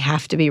eventually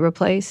have to be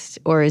replaced?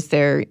 Or is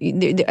there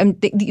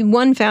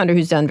one founder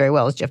who's done very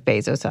well is Jeff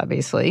Bezos,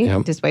 obviously,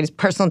 despite his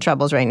personal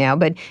troubles right now.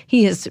 But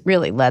he has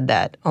really led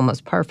that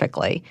almost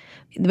perfectly.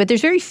 But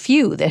there's very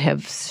few that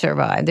have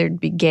survived.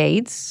 There'd be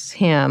Gates,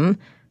 him,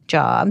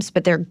 Jobs,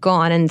 but they're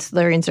gone. And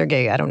Larry and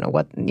Sergey, I don't know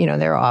what,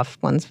 they're off.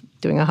 One's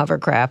doing a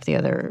hovercraft, the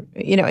other,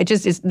 it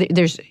just is,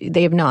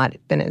 they have not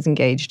been as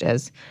engaged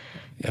as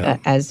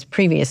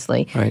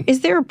previously. Right.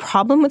 Is there a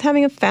problem with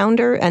having a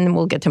founder? And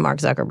we'll get to Mark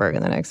Zuckerberg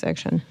in the next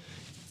section.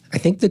 I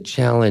think the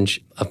challenge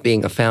of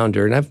being a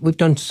founder, and we've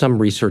done some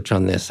research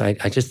on this, I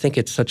just think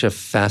it's such a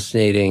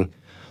fascinating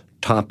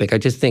topic. I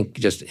just think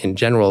just in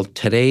general,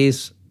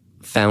 today's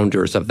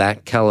founders of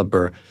that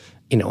caliber,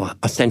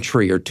 a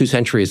century or 2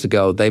 centuries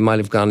ago, they might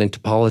have gone into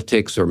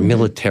politics or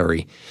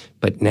military.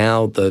 But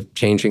now the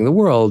changing the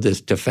world is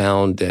to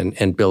found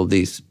and build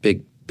these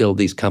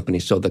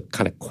companies. So the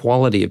kind of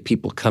quality of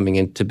people coming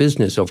into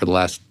business over the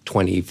last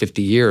 20,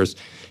 50 years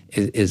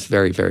is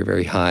very, very,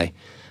 very high.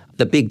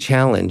 The big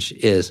challenge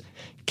is,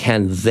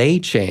 can they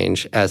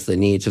change as the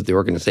needs of the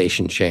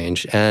organization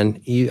change?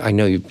 And I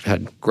know you've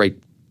had great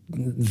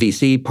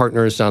VC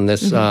partners on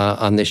this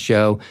on this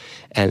show,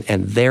 and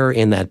they're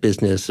in that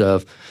business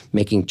of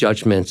making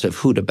judgments of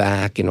who to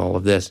back and all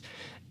of this.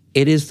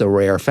 It is the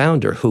rare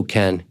founder who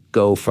can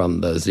go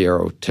from the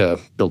zero to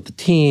build the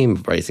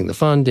team, raising the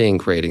funding,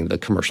 creating the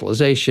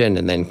commercialization,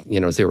 and then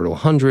 0 to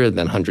 100,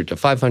 then 100 to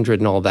 500,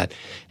 and all that,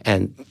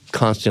 and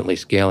constantly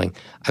scaling.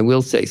 I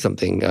will say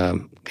something.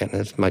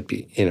 This might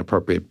be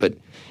inappropriate, but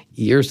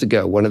years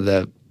ago, one of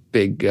the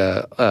big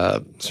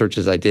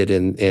searches I did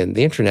in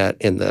the internet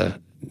in the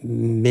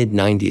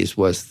mid-'90s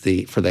was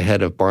for the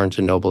head of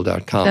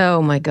BarnesandNoble.com.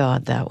 Oh my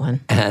God, that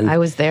one. And I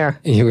was there.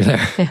 You were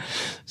there. Yeah.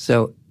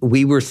 So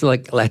we were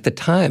at the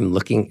time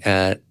looking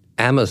at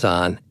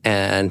Amazon,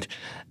 and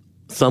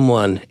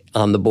someone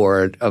on the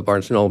board of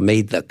Barnes & Noble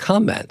made the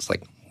comments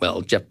like,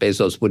 well, Jeff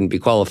Bezos wouldn't be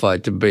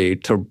qualified to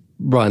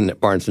run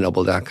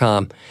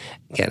BarnesandNoble.com.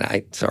 Again,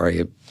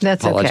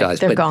 That's apologize.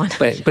 Okay. They're gone.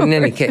 But in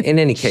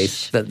any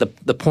case,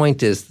 the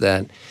point is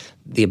that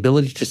the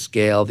ability to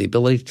scale, the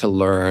ability to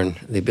learn,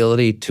 the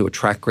ability to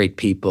attract great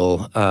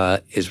people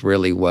is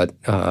really what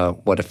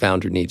a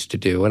founder needs to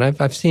do. And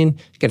I've seen,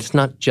 again, it's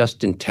not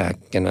just in tech.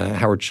 And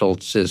Howard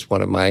Schultz is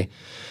one of my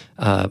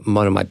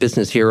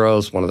business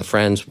heroes, one of the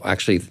friends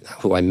actually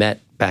who I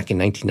met back in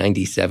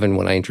 1997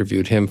 when I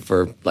interviewed him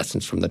for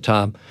Lessons from the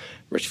Top.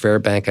 Rich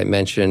Fairbank, I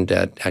mentioned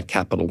at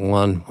Capital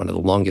One, one of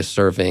the longest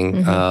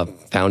serving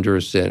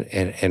founders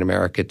in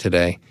America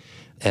today.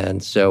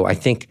 And so I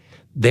think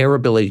their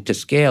ability to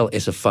scale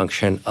is a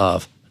function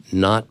of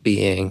not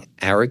being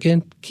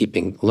arrogant,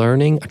 keeping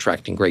learning,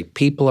 attracting great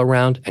people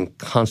around, and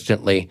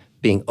constantly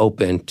being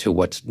open to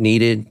what's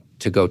needed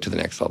to go to the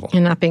next level.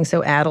 And not being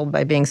so addled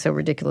by being so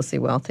ridiculously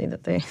wealthy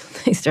that they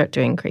start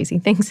doing crazy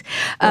things.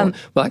 Well,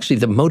 actually,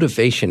 the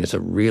motivation is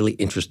a really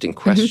interesting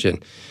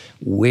question.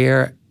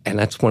 Where And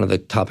that's one of the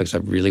topics I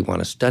really want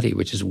to study,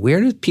 which is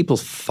where does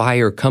people's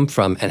fire come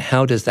from and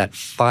how does that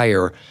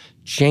fire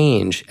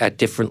change at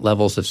different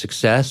levels of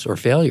success or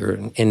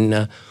failure?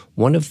 And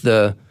one of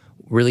the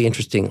really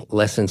interesting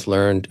lessons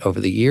learned over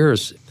the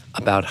years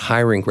about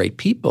hiring great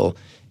people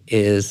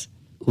is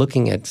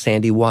looking at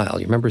Sandy Weil.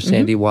 You remember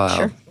Sandy Weil?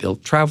 Sure.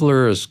 Built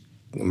Travelers,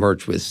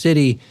 merged with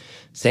Citi.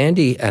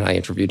 Sandy, and I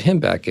interviewed him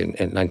back in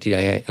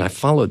 1998, and I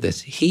followed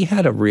this. He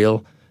had a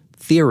real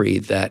theory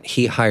that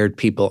he hired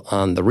people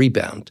on the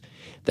rebound,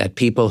 that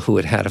people who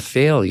had had a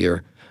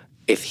failure,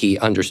 if he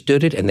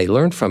understood it and they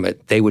learned from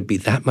it, they would be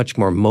that much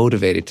more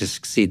motivated to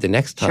succeed the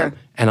next time. Sure.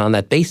 And on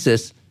that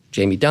basis,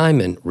 Jamie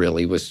Dimon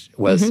really was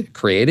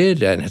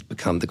created and has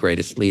become the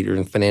greatest leader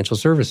in financial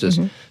services.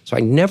 So I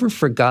never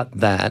forgot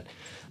that.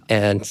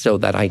 And so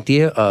that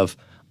idea of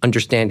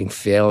understanding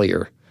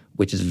failure,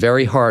 which is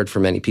very hard for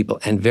many people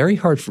and very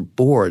hard for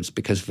boards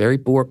because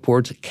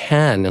boards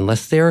can,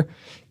 unless they're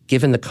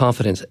given the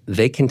confidence,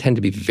 they can tend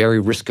to be very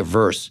risk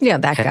averse. Yeah,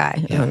 that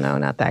guy. Yeah. Oh, no,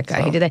 not that guy.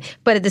 So, he did that.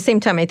 But at the same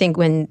time, I think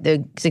when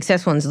the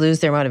successful ones lose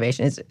their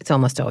motivation, it's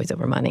almost always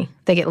over money.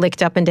 They get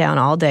licked up and down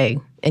all day,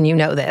 and you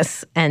know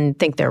this, and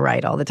think they're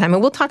right all the time.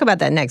 And we'll talk about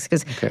that next,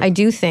 because I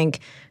do think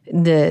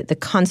the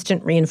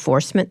constant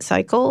reinforcement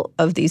cycle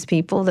of these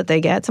people that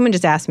they get. Someone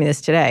just asked me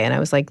this today, and I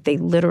was like, they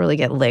literally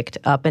get licked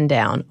up and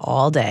down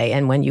all day.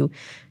 And when you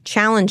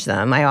challenge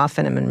them, I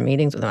often am in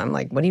meetings with them, I'm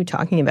like, what are you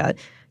talking about?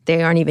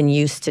 They aren't even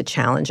used to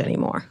challenge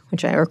anymore,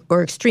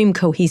 or extreme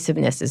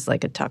cohesiveness is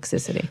like a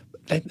toxicity.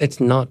 It's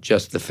not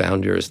just the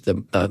founders.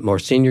 The more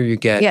senior you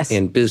get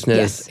in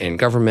business, in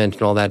government,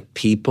 and all that,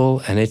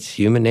 people, and it's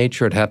human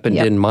nature. It happened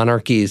in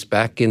monarchies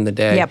back in the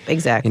day. Yep,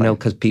 exactly. You know,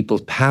 because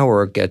people's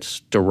power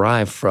gets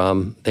derived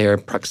from their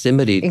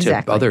proximity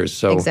to others.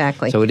 So,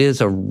 so it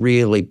is a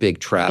really big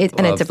trap of the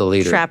leader. And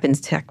it's a trap in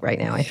tech right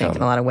now, I think,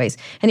 in a lot of ways.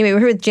 Anyway, we're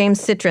here with James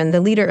Citrin,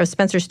 the leader of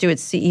Spencer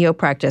Stuart's CEO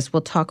practice.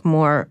 We'll talk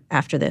more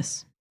after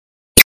this.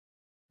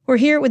 We're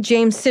here with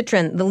James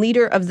Citrin, the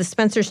leader of the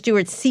Spencer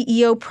Stuart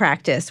CEO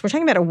practice. We're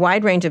talking about a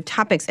wide range of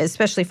topics,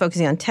 especially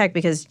focusing on tech,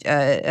 because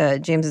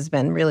James has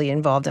been really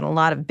involved in a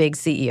lot of big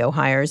CEO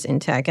hires in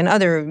tech and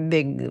other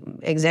big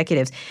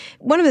executives.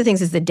 One of the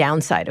things is the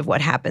downside of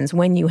what happens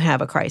when you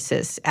have a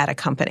crisis at a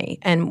company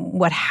and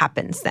what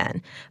happens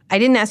then. I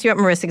didn't ask you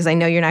about Marissa because I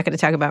know you're not going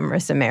to talk about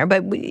Marissa Mayer,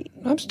 but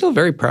I'm still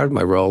very proud of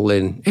my role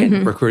in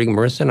recruiting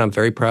Marissa, and I'm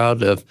very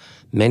proud of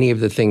many of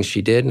the things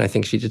she did, and I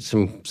think she did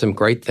some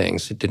great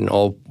things. It didn't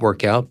all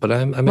work out, but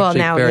I'm actually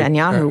now very...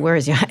 Yahoo, where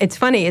is Yahoo? It's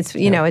funny. It's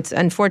it's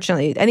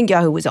unfortunately, I think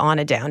Yahoo was on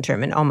a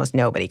downturn, and almost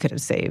nobody could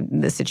have saved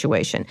the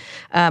situation.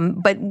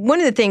 But one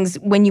of the things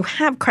when you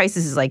have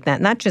crises like that,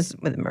 not just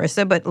with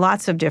Marissa, but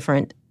lots of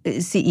different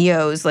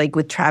CEOs, like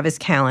with Travis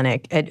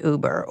Kalanick at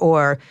Uber,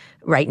 or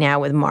right now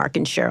with Mark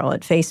and Cheryl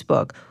at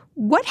Facebook.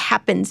 What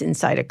happens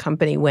inside a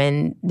company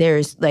when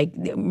there's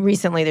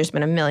recently there's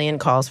been 1 million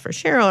calls for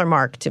Cheryl or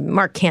Mark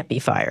Mark can't be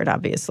fired,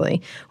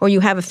 obviously, or you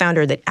have a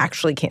founder that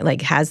actually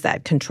can't, has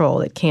that control,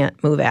 that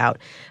can't move out.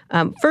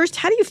 First,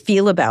 how do you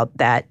feel about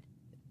that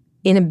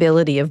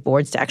inability of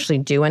boards to actually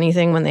do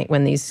anything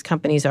when these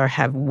companies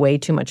have way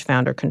too much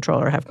founder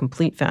control or have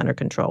complete founder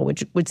control?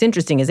 What's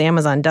interesting is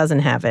Amazon doesn't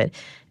have it,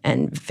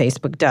 and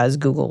Facebook does.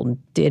 Google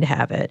did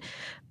have it.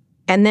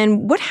 And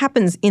then what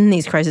happens in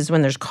these crises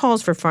when there's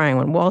calls for firing,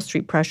 when Wall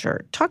Street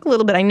pressure? Talk a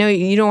little bit. I know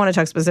you don't want to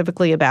talk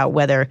specifically about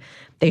whether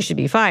they should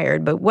be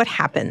fired, but what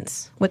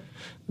happens?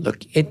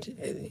 Look,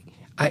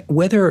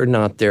 whether or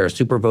not there are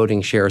super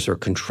voting shares or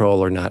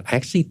control or not, I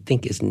actually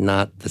think is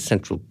not the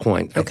central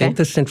point. I think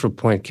the central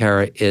point,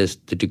 Kara, is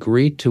the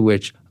degree to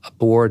which a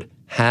board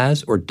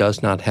has or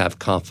does not have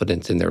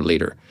confidence in their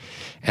leader.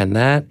 And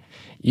that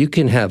you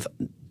can have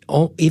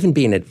even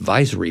be an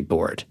advisory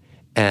board.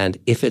 And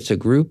if it's a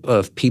group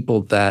of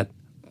people that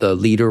the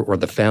leader or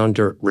the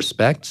founder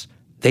respects,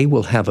 they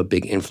will have a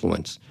big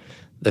influence.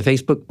 The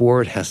Facebook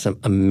board has some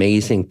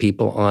amazing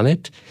people on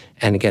it.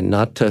 And again,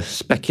 not to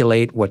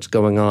speculate what's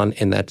going on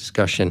in that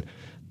discussion,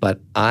 but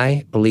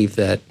I believe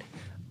that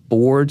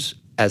boards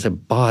as a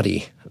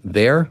body,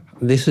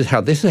 this is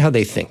how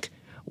they think.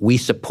 We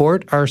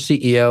support our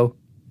CEO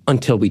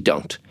until we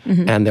don't.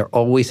 And they're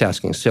always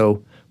asking.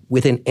 So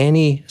within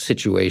any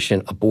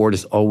situation, a board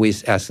is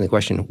always asking the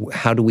question,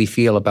 how do we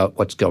feel about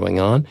what's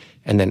going on?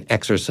 And then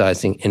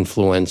exercising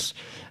influence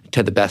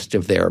to the best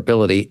of their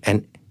ability.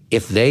 And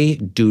if they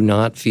do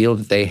not feel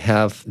that they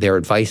have their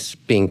advice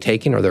being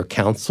taken or their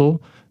counsel,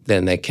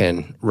 then they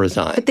can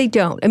resign. But they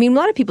don't. I mean, a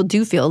lot of people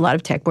do feel a lot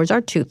of tech boards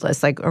are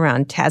toothless, like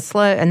around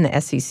Tesla and the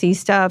SEC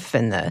stuff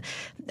and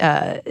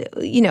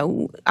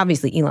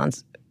obviously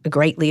Elon's a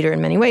great leader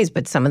in many ways,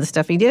 but some of the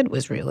stuff he did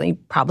was really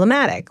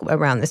problematic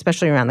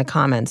especially around the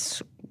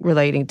comments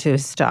relating to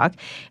his stock.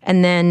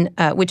 And then,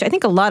 which I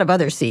think a lot of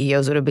other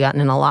CEOs would have gotten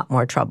in a lot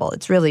more trouble.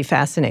 It's really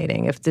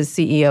fascinating. If the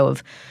CEO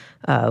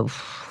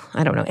of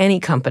I don't know, any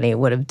company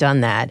would have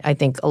done that, I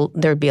think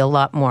there'd be a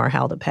lot more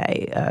hell to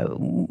pay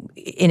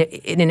in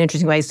an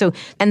interesting way. So,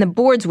 and the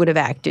boards would have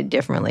acted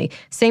differently.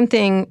 Same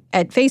thing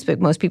at Facebook.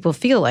 Most people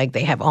feel like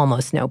they have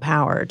almost no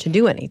power to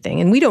do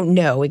anything. And we don't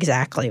know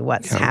exactly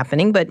what's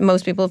happening, but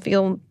most people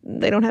feel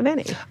they don't have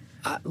any.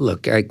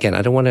 Look, again,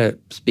 I don't want to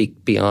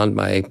speak beyond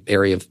my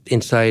area of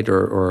insight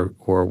or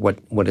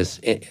what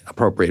is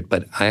appropriate,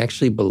 but I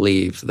actually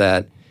believe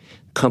that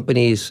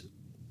companies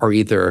are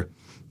either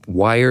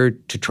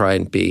wired to try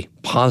and be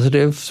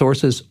positive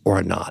sources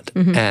or not.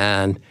 Mm-hmm.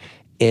 And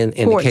in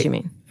boards, the case, you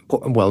mean?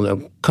 Well,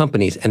 no,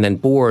 companies and then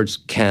boards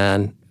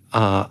can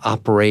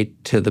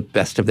operate to the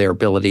best of their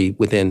ability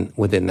within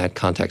that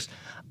context.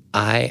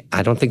 I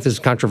don't think this is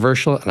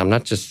controversial, and I'm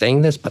not just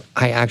saying this, but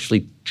I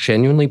actually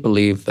genuinely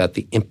believe that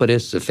the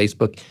impetus of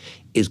Facebook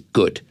is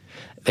good.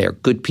 They are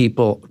good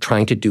people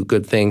trying to do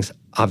good things.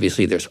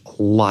 Obviously, there's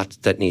a lot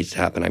that needs to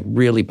happen. I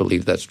really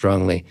believe that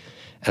strongly.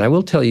 And I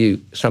will tell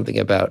you something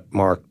about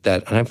Mark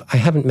that, and I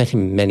haven't met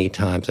him many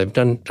times. I've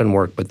done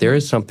work, but there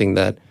is something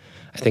that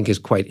I think is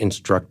quite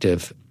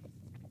instructive.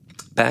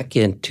 Back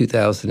in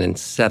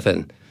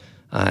 2007,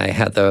 I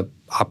had the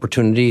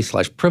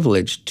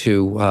opportunity/privilege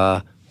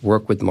to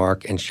work with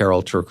Mark and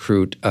Cheryl to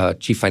recruit a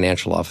chief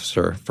financial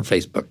officer for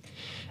Facebook.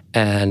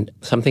 And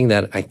something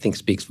that I think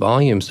speaks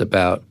volumes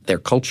about their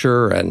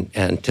culture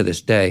and to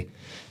this day.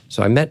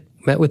 So I met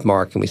with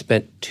Mark and we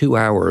spent 2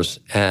 hours,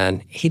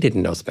 and he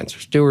didn't know Spencer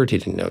Stuart, he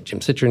didn't know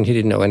James Citrin, he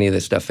didn't know any of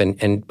this stuff.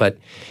 But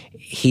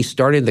he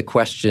started the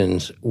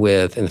questions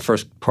with, and the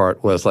first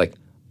part was like,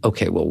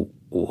 okay, well,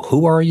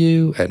 who are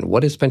you? And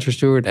what is Spencer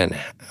Stuart? And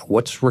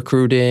what's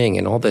recruiting?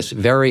 And all this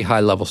very high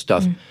level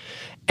stuff. Mm.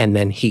 And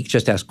then he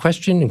just asked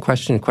question and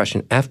question and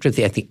question. At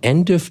the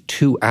end of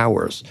 2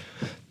 hours,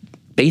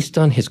 based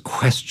on his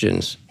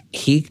questions,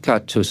 he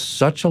got to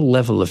such a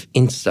level of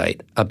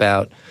insight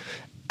about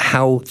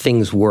how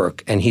things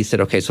work. And he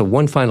said, okay, so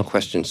one final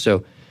question.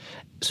 So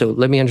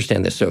let me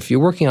understand this. So if you're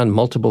working on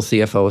multiple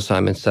CFO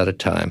assignments at a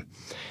time,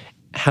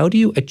 how do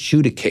you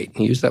adjudicate,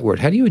 and use that word,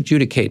 how do you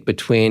adjudicate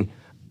between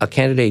a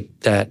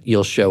candidate that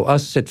you'll show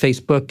us at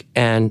Facebook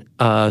and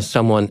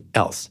someone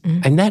else?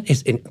 Mm-hmm. And that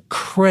is an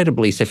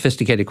incredibly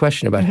sophisticated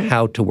question about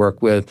how to work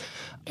with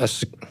an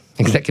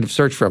executive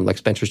search firm like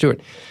Spencer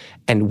Stuart.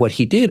 And what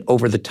he did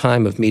over the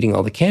time of meeting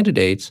all the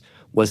candidates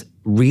was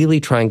really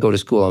try and go to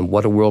school on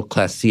what a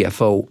world-class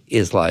CFO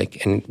is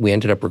like. And we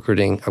ended up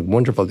recruiting a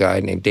wonderful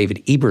guy named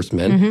David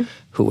Ebersman,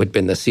 who had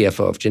been the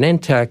CFO of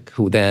Genentech,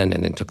 who then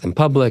took them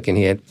public, and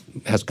he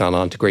has gone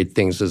on to great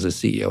things as a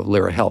CEO of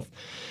Lyra Health.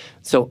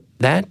 So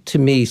that, to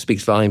me,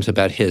 speaks volumes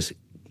about his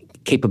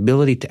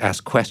capability to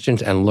ask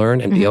questions and learn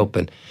and be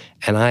open.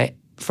 And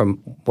from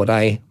what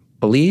I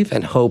believe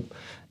and hope,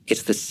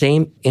 it's the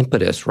same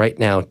impetus right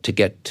now to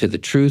get to the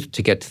truth,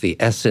 to get to the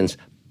essence,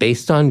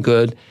 based on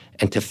good,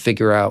 and to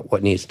figure out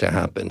what needs to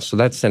happen. So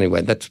that's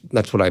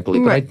what I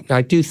believe. Right. But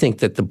I do think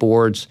that the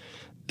boards,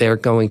 they're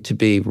going to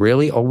be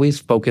really always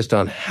focused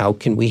on how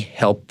can we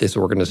help this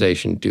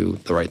organization do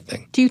the right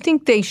thing. Do you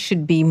think they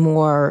should be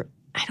more,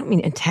 I don't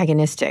mean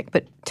antagonistic,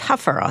 but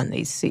tougher on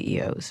these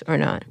CEOs or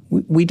not?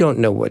 We don't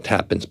know what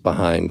happens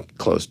behind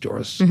closed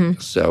doors. Mm-hmm.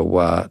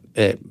 So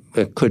it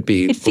could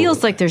be. It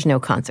feels like there's no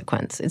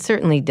consequence. It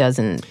certainly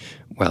doesn't.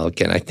 Well,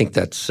 again, I think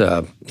that's,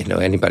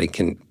 anybody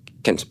can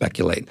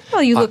speculate.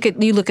 Well, you look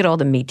at all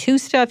the Me Too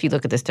stuff. You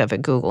look at the stuff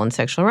at Google and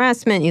sexual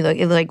harassment. You look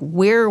at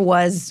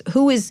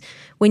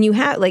when you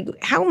have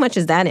how much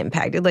is that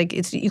impacted?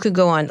 You could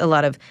go on a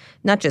lot of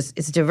not just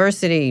it's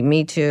diversity,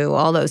 Me Too,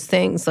 all those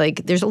things.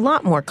 There's a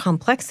lot more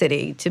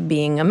complexity to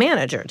being a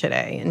manager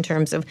today in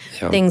terms of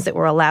things that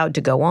were allowed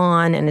to go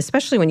on, and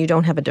especially when you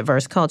don't have a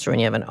diverse culture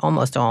and you have an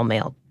almost all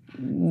male.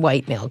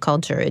 White male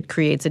culture, it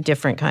creates a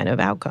different kind of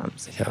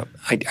outcomes. Yeah,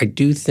 I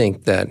do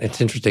think that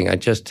it's interesting. I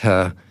just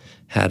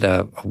had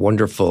a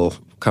wonderful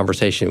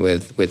conversation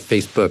with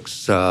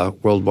Facebook's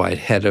worldwide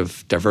head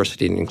of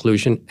diversity and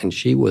inclusion, and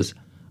she was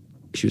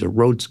a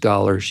Rhodes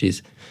Scholar.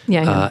 She's do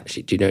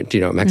you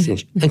know Mexican?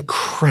 Mm-hmm.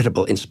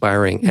 Incredible,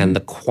 inspiring, and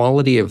the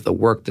quality of the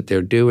work that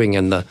they're doing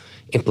and the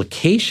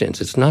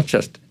implications. It's not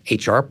just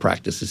HR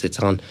practices; it's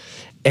on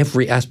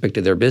every aspect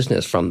of their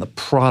business, from the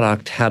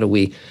product. How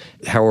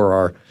are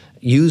our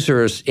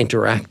users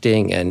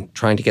interacting and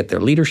trying to get their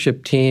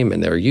leadership team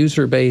and their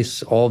user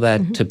base, all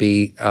that to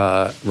be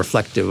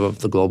reflective of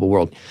the global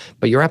world.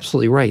 But you're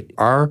absolutely right.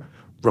 Our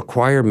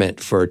requirement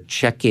for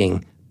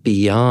checking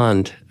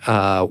beyond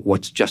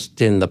what's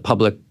just in the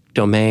public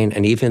domain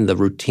and even the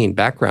routine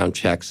background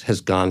checks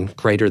has gone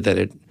greater than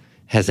it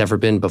has ever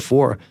been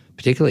before,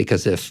 particularly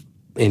because if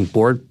in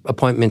board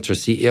appointments or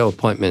CEO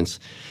appointments,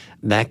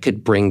 that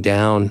could bring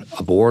down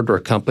a board or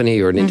a company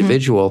or an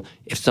individual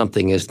if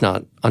something is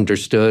not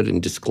understood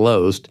and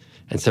disclosed.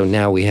 And so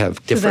now we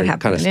have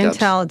different kind of steps.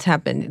 Intel, it's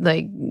happened.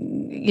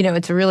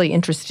 It's a really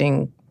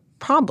interesting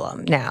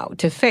problem now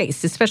to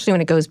face, especially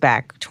when it goes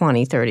back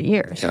 20, 30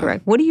 years,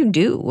 correct? What do you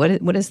do?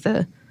 What is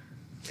the...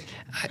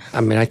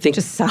 I think...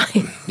 Just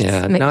sign.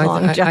 Yeah. Make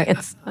long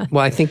giants.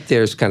 Well, I think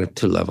there's kind of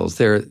two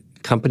levels.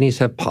 Companies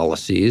have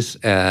policies,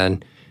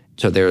 and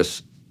so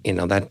there's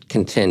that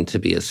can tend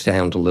to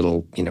sound a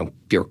little,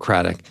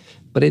 bureaucratic.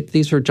 But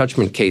these are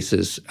judgment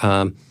cases.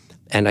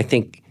 And I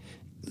think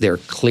there are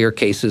clear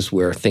cases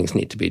where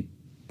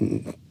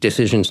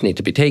decisions need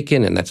to be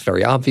taken, and that's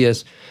very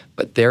obvious.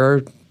 But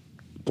there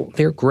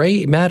are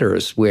gray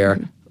matters where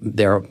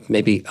they're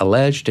maybe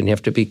alleged, and you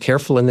have to be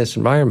careful in this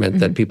environment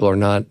that people are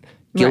not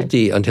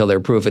guilty until they're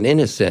proven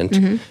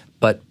innocent.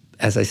 But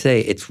as I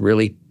say, it's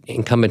really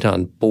incumbent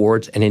on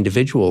boards and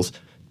individuals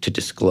to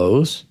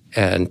disclose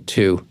and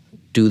to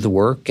do the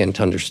work and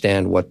to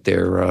understand what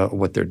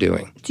they're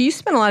doing. Do you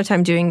spend a lot of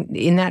time doing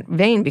in that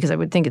vein? Because I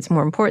would think it's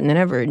more important than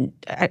ever.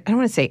 I don't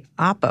want to say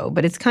oppo,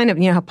 but it's kind of,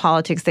 how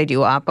politics, they do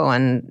oppo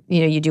on,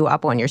 you do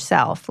oppo on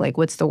yourself. Like,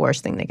 what's the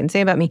worst thing they can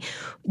say about me?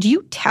 Do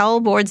you tell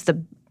boards the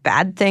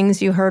bad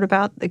things you heard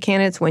about the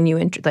candidates when you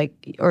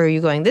or are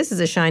you going, this is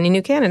a shiny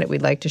new candidate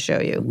we'd like to show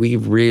you? We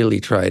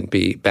really try and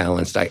be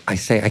balanced. I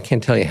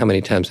can't tell you how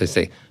many times I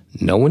say,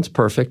 no one's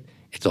perfect.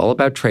 It's all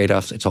about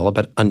trade-offs. It's all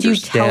about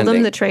understanding. Do you tell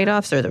them the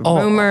trade-offs or the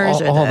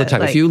rumors? All the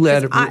time. If you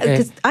let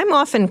because I'm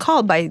often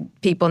called by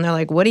people and they're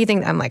like, what do you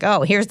think? I'm like,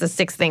 oh, here's the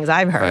 6 things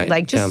I've heard.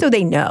 Right. So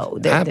they know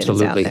that it's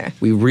out there.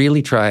 We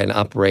really try and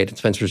operate at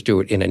Spencer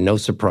Stuart in a no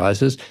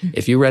surprises.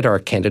 If you read our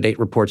candidate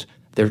reports,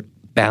 they're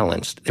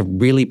balanced. They're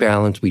really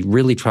balanced. We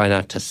really try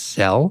not to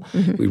sell.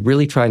 We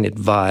really try and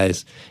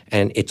advise.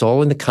 And it's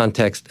all in the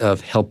context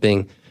of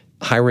helping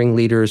hiring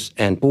leaders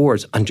and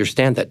boards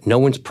understand that no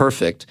one's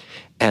perfect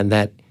and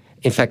that,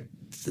 in fact,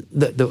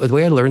 the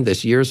way I learned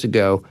this years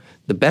ago,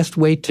 the best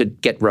way to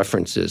get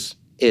references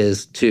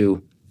is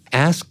to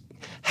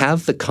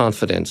have the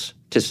confidence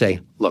to say,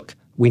 look,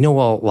 we know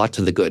lots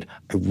of the good.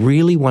 I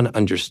really want to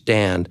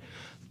understand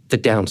the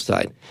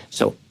downside.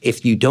 So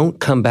if you don't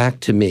come back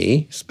to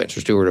me, Spencer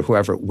Stuart or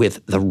whoever,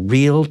 with the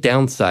real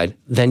downside,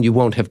 then you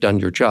won't have done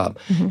your job.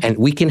 And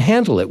we can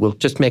handle it. We'll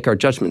just make our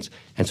judgments.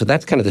 And so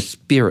that's kind of the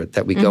spirit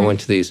that we go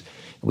into these.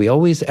 We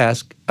always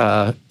ask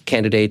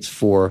candidates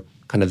for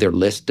kind of their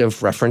list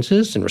of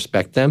references and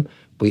respect them.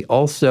 We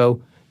also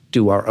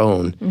do our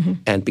own.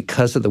 And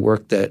because of the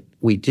work that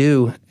we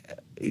do,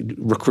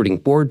 recruiting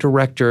board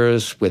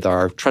directors with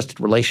our trusted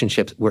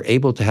relationships, we're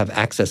able to have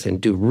access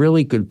and do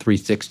really good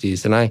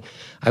 360s. And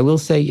I will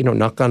say,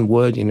 knock on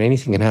wood,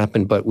 anything can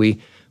happen, but we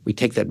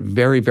take that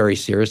very, very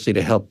seriously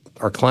to help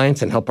our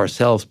clients and help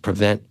ourselves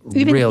prevent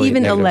really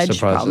even negative alleged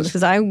surprises. Problems.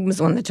 Because I was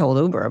the one that told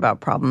Uber about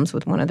problems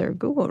with one of their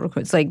Google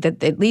recruits. Like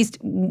that, at least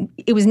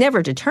it was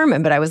never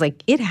determined, but I was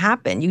like, it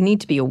happened. You need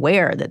to be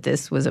aware that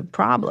this was a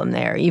problem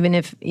there, even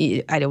if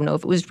I don't know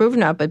if it was proven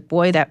or not. But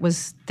boy, there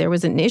was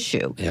an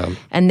issue,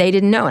 and they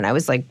didn't know. And I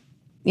was like,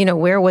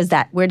 where was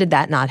that? Where did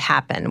that not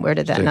happen? Where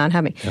did that not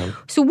happen?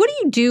 So what do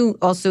you do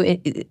also,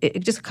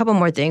 just a couple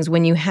more things,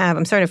 when you have,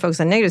 I'm sorry to focus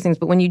on negative things,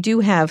 but when you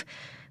do have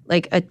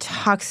like a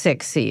toxic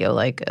CEO,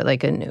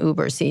 like an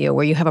Uber CEO,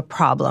 where you have a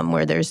problem,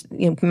 where there's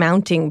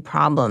mounting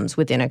problems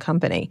within a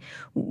company,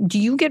 do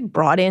you get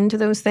brought into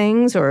those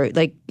things? Or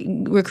like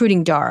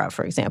recruiting Dara,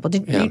 for example,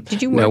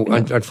 did you work? No,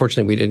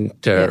 unfortunately we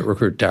didn't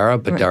recruit Dara,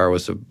 but Dara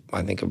was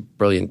I think a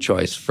brilliant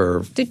choice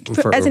for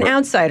as an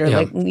outsider.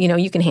 Like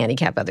you can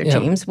handicap other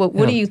teams. What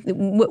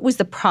was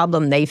the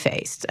problem they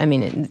faced? I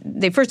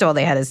mean, first of all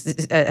they had a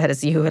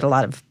CEO who had a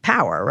lot of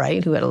power,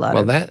 right? Who had a lot.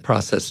 Well, that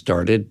process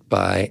started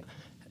by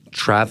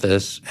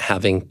Travis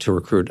having to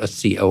recruit a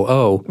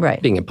COO,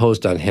 being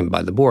imposed on him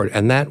by the board.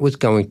 And that was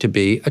going to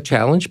be a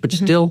challenge, but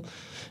still,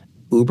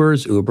 Uber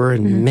is Uber,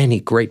 and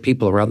many great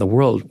people around the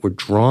world were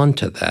drawn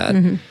to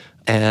that.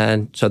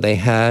 And so they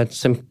had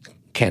some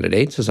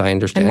candidates, as I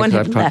understand. And one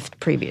had left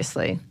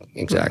previously.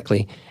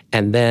 Exactly.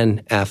 And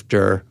then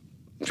after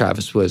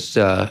Travis was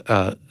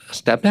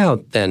stepped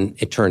out, then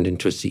it turned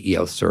into a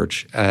CEO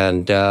search.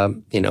 And,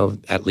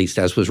 at least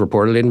as was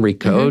reported in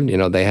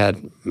Recode, they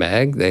had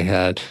Meg, they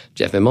had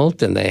Jeff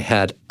Immelt, and they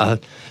had a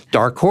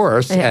dark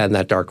horse, and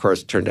that dark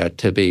horse turned out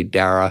to be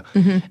Dara.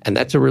 And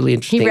that's a really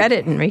interesting... He read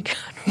it in Recode.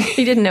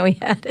 He didn't know he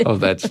had it. Oh,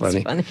 that's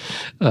funny.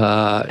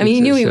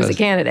 He knew he was a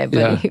candidate,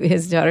 but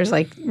his daughter's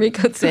like,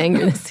 Recode's saying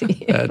you're the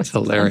CEO. That's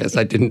hilarious.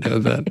 I didn't know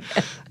that.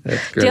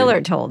 That's great.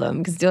 Dillard told him,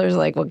 because Dillard's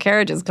like, well,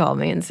 Kara just called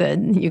me and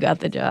said, you got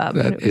the job.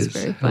 That and it was is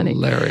very funny.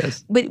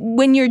 Hilarious. But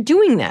when you're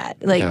doing that,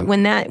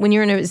 when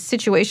you're in a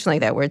situation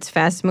like that where it's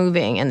fast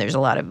moving and there's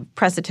a lot of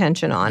press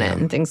attention on it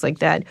and things like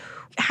that,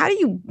 how do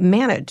you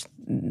manage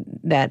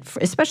that,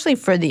 especially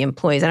for the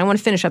employees? And I want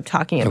to finish up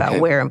talking about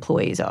where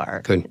employees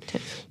are. Good.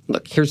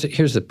 Look, here's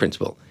the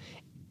principle.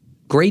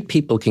 Great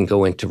people can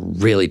go into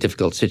really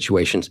difficult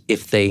situations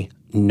if they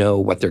know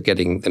what they're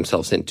getting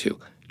themselves into.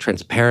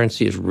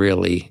 Transparency is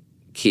really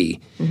key.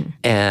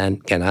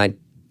 And I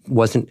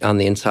wasn't on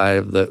the inside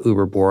of the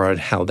Uber board,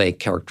 how they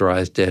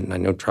characterized it, and I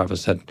know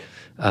Travis had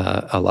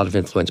a lot of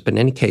influence. But in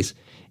any case,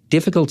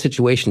 difficult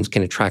situations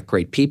can attract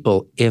great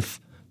people if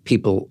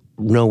people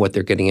know what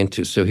they're getting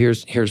into. So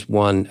here's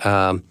one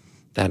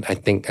that I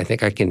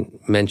think I can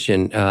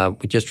mention.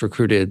 We just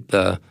recruited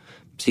the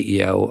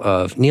CEO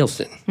of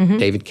Nielsen.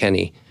 David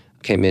Kenny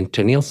came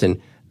into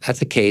Nielsen.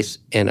 That's a case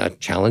in a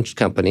challenged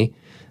company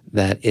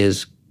that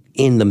is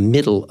in the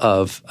middle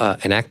of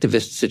an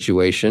activist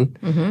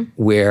situation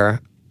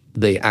where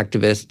the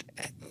activist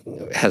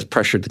has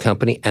pressured the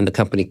company and the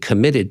company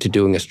committed to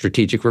doing a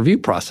strategic review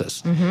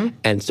process.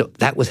 And so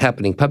that was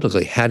happening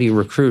publicly. How do you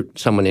recruit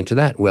someone into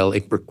that? Well,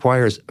 it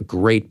requires a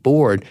great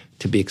board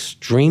to be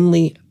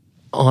extremely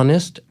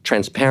honest,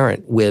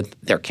 transparent with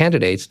their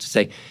candidates to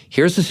say,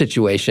 here's the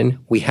situation.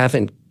 We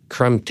haven't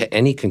come to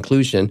any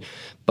conclusion,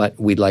 but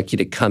we'd like you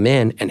to come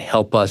in and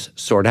help us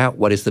sort out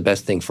what is the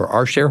best thing for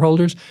our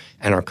shareholders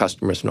and our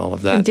customers and all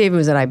of that. And David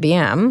was at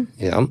IBM.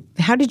 Yeah.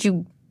 How did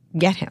you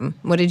get him?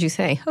 What did you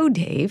say? Oh,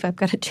 Dave, I've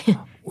got a chance.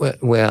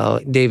 Well,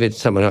 David's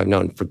someone I've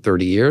known for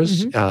 30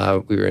 years. We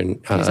were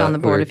in. He was on the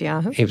board of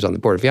Yahoo. He was on the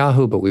board of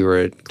Yahoo, but we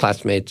were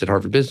classmates at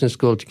Harvard Business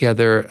School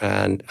together,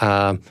 and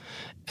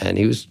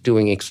he was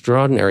doing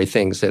extraordinary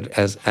things at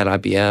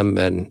IBM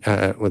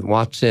and with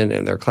Watson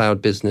and their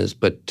cloud business.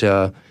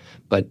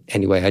 But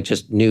anyway, I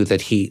just knew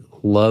that he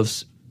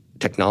loves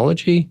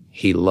technology.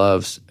 He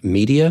loves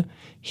media.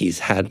 He's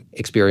had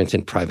experience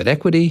in private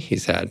equity.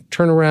 He's had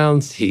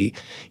turnarounds.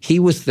 He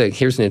was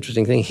here's an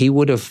interesting thing. He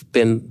would have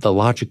been the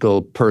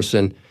logical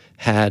person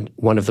had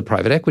one of the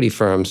private equity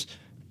firms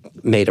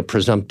made a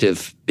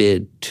presumptive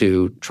bid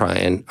to try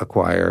and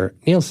acquire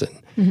Nielsen.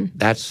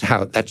 That's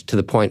to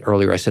the point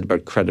earlier I said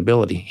about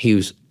credibility. He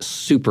was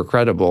super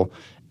credible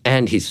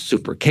and he's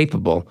super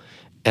capable.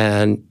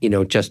 And,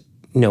 just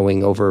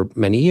knowing over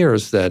many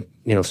years that,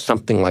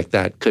 something like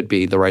that could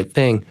be the right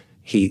thing,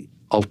 he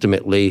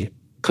ultimately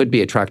could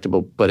be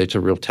attractable, but it's a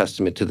real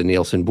testament to the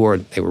Nielsen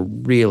board. They were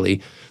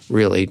really,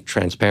 really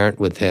transparent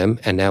with him,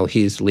 and now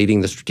he's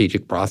leading the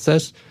strategic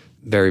process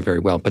very, very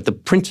well. But the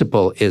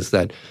principle is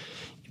that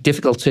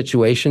difficult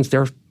situations,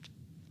 they're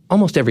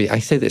almost I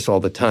say this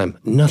all the time,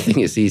 nothing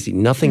is easy.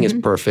 Nothing is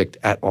perfect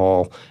at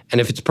all. And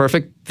if it's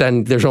perfect,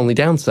 then there's only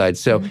downsides.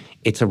 So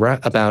it's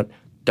about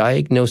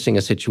diagnosing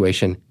a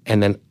situation,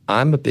 and then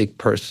I'm a big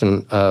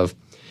person of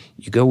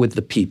you go with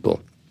the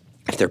people.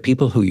 If they're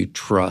people who you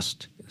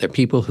trust, if they're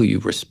people who you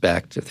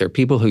respect, if they're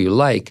people who you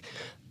like,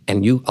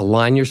 and you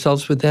align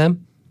yourselves with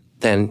them,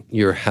 then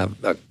you have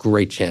a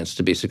great chance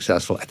to be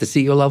successful at the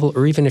CEO level,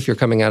 or even if you're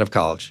coming out of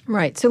college.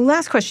 Right. So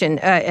last question,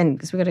 and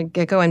because we're going to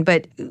get going,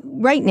 but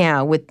right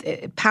now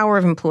with power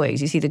of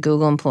employees, you see the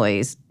Google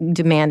employees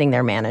demanding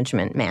their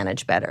management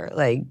manage better,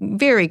 like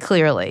very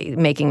clearly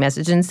making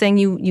messages and saying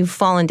you've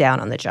fallen down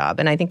on the job.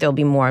 And I think there'll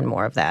be more and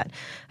more of that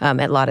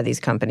at a lot of these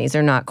companies.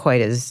 They're not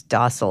quite as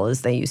docile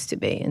as they used to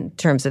be in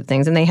terms of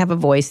things, and they have a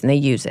voice and they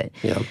use it.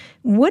 Yeah.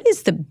 What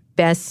is the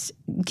best,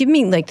 give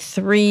me like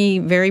three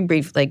very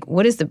brief, like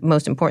what is the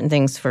most important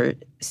things for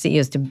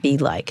CEOs to be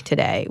like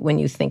today when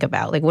you think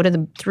about, like what are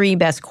the three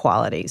best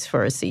qualities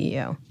for a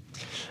CEO?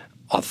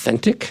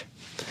 Authentic.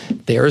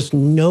 There's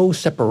no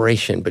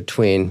separation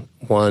between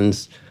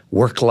one's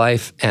work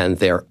life and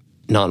their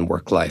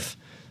non-work life.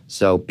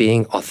 So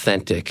being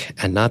authentic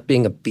and not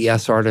being a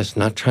BS artist,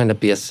 not trying to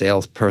be a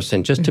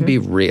salesperson, just to be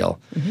real.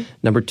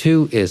 Number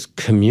two is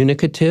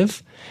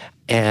communicative.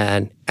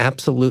 And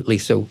absolutely,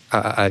 so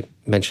I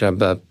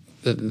mentioned I'm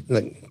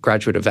a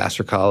graduate of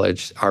Vassar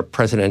College. Our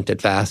president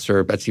at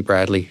Vassar, Betsy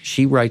Bradley,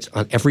 she writes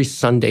on every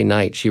Sunday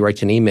night, she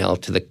writes an email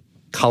to the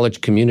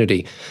college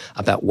community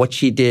about what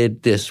she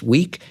did this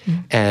week.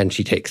 And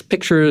she takes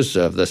pictures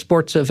of the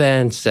sports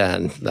events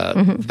and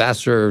the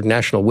Vassar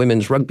National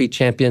Women's Rugby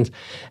Champions,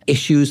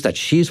 issues that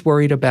she's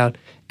worried about.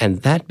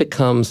 And that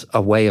becomes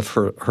a way of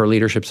her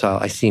leadership style.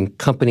 I've seen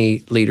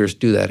company leaders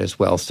do that as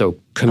well. So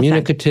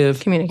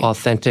communicative,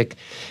 authentic.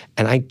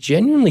 And I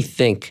genuinely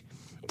think...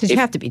 Because you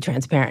have to be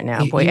transparent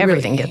now. Boy,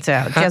 everything gets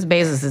out. Jeff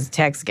Bezos'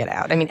 texts get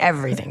out. I mean,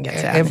 everything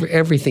gets out.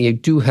 Everything. You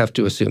do have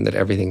to assume that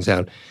everything's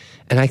out.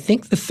 And I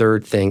think the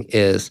third thing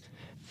is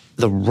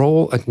the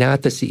role, now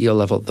at the CEO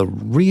level, the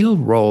real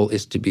role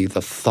is to be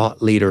the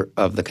thought leader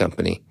of the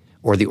company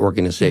or the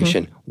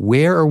organization.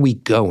 Where are we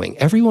going?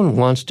 Everyone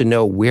wants to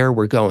know where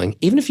we're going.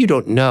 Even if you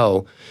don't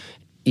know,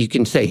 you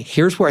can say,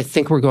 here's where I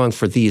think we're going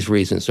for these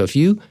reasons. So if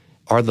you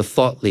are the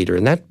thought leader,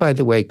 and that, by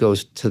the way,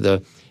 goes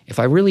to if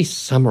I really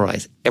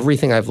summarize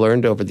everything I've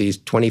learned over these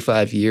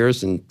 25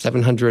 years and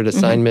 700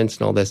 assignments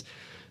and all this,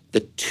 the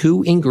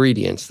two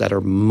ingredients that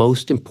are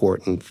most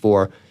important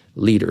for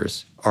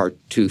leaders are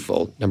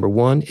twofold. Number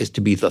one is to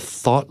be the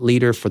thought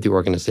leader for the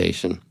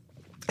organization.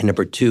 And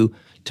number two,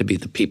 to be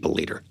the people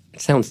leader.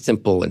 It sounds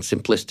simple and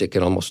simplistic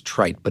and almost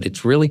trite, but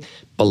it's really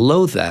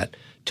below that.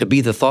 To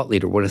be the thought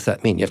leader, what does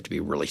that mean? You have to be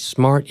really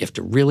smart. You have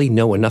to really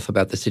know enough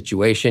about the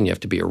situation. You have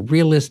to be a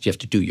realist. You have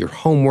to do your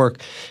homework.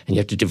 And you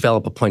have to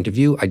develop a point of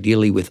view,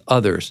 ideally with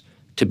others,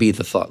 to be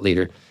the thought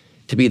leader.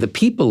 To be the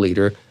people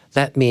leader,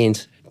 that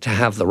means to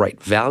have the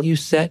right value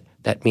set.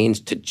 That means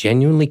to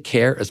genuinely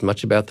care as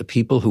much about the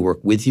people who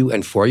work with you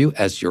and for you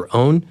as your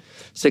own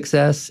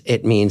success.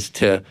 It means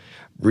to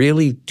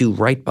really do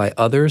right by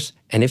others.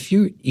 And if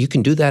you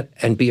can do that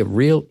and be a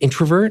real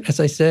introvert, as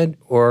I said,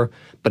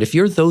 but if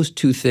you're those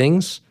two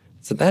things,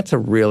 so that's a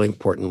really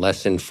important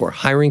lesson for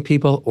hiring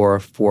people or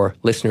for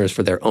listeners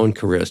for their own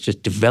careers.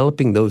 Just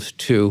developing those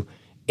two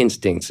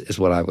instincts is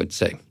what I would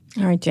say.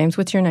 All right, James,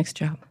 what's your next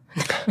job?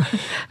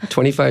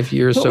 25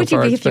 years so far. What would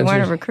you be if you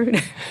weren't a recruiter?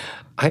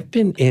 I've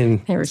been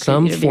in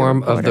some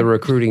form of the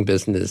recruiting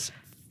business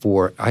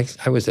I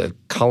was a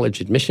college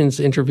admissions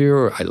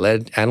interviewer. I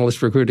led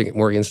analyst recruiting at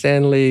Morgan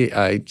Stanley.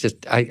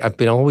 I've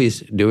been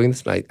always doing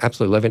this, and I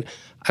absolutely love it.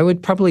 I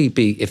would probably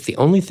be, if the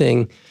only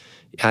thing,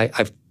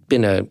 I've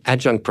been an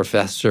adjunct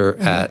professor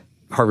at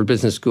Harvard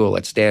Business School,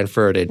 at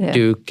Stanford, at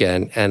Duke,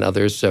 and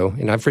others. So,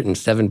 I've written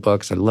 7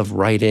 books. I love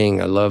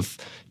writing. I love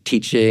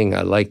teaching.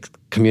 I like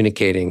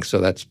communicating. So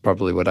that's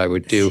probably what I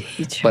would do.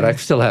 But I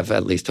still have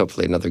at least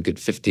hopefully another good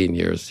 15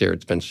 years here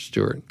at Spencer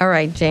Stuart. All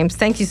right, James.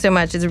 Thank you so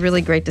much. It's a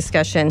really great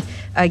discussion.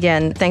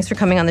 Again, thanks for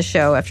coming on the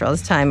show after all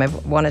this time.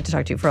 I've wanted to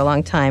talk to you for a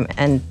long time.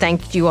 And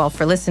thank you all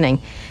for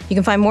listening. You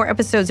can find more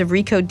episodes of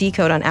Recode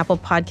Decode on Apple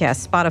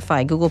Podcasts,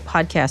 Spotify, Google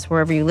Podcasts,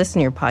 wherever you listen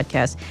to your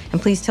podcasts.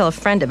 And please tell a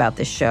friend about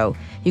this show.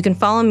 You can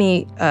follow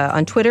me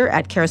on Twitter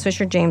at Kara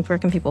Swisher. James, where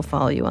can people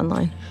follow you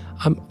online?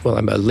 I'm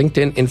a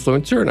LinkedIn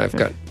influencer, and I've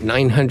got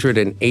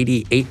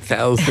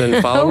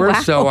 988,000 followers.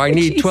 Wow, so I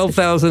need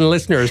 12,000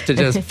 listeners to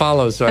just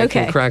follow so I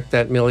can crack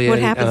that million. What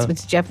happens when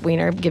Jeff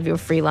Weiner give you a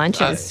free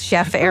lunch at his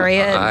chef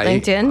area at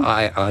LinkedIn?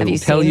 Have you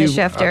seen the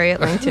chef area at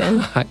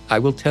LinkedIn? I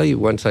will tell you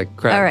once I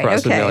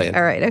cross a million.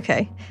 All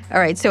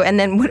right. So, and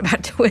then what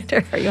about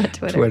Twitter? Are you on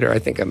Twitter? Twitter, I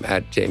think I'm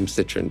at James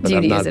Citrin, but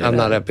I'm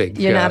not a big.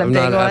 You're not a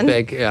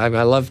big one?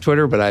 I love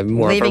Twitter, but I'm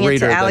more of a reader. Leaving it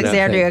to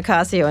Alexandria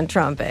Ocasio and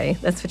Trump, eh?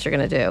 That's what you're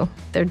going to do.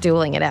 They're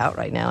dueling it out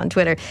right now on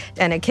Twitter.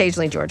 And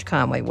occasionally George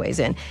Conway weighs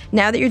in.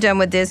 Now that you're done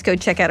with this, go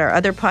check out our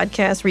other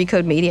podcasts,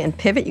 Recode Media and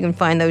Pivot. You can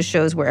find those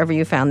shows wherever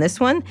you found this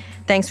one.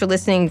 Thanks for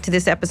listening to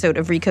this episode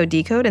of Recode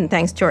Decode, and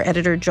thanks to our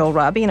editor, Joel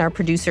Robbie, and our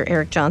producer,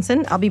 Eric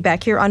Johnson. I'll be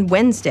back here on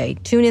Wednesday.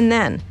 Tune in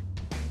then.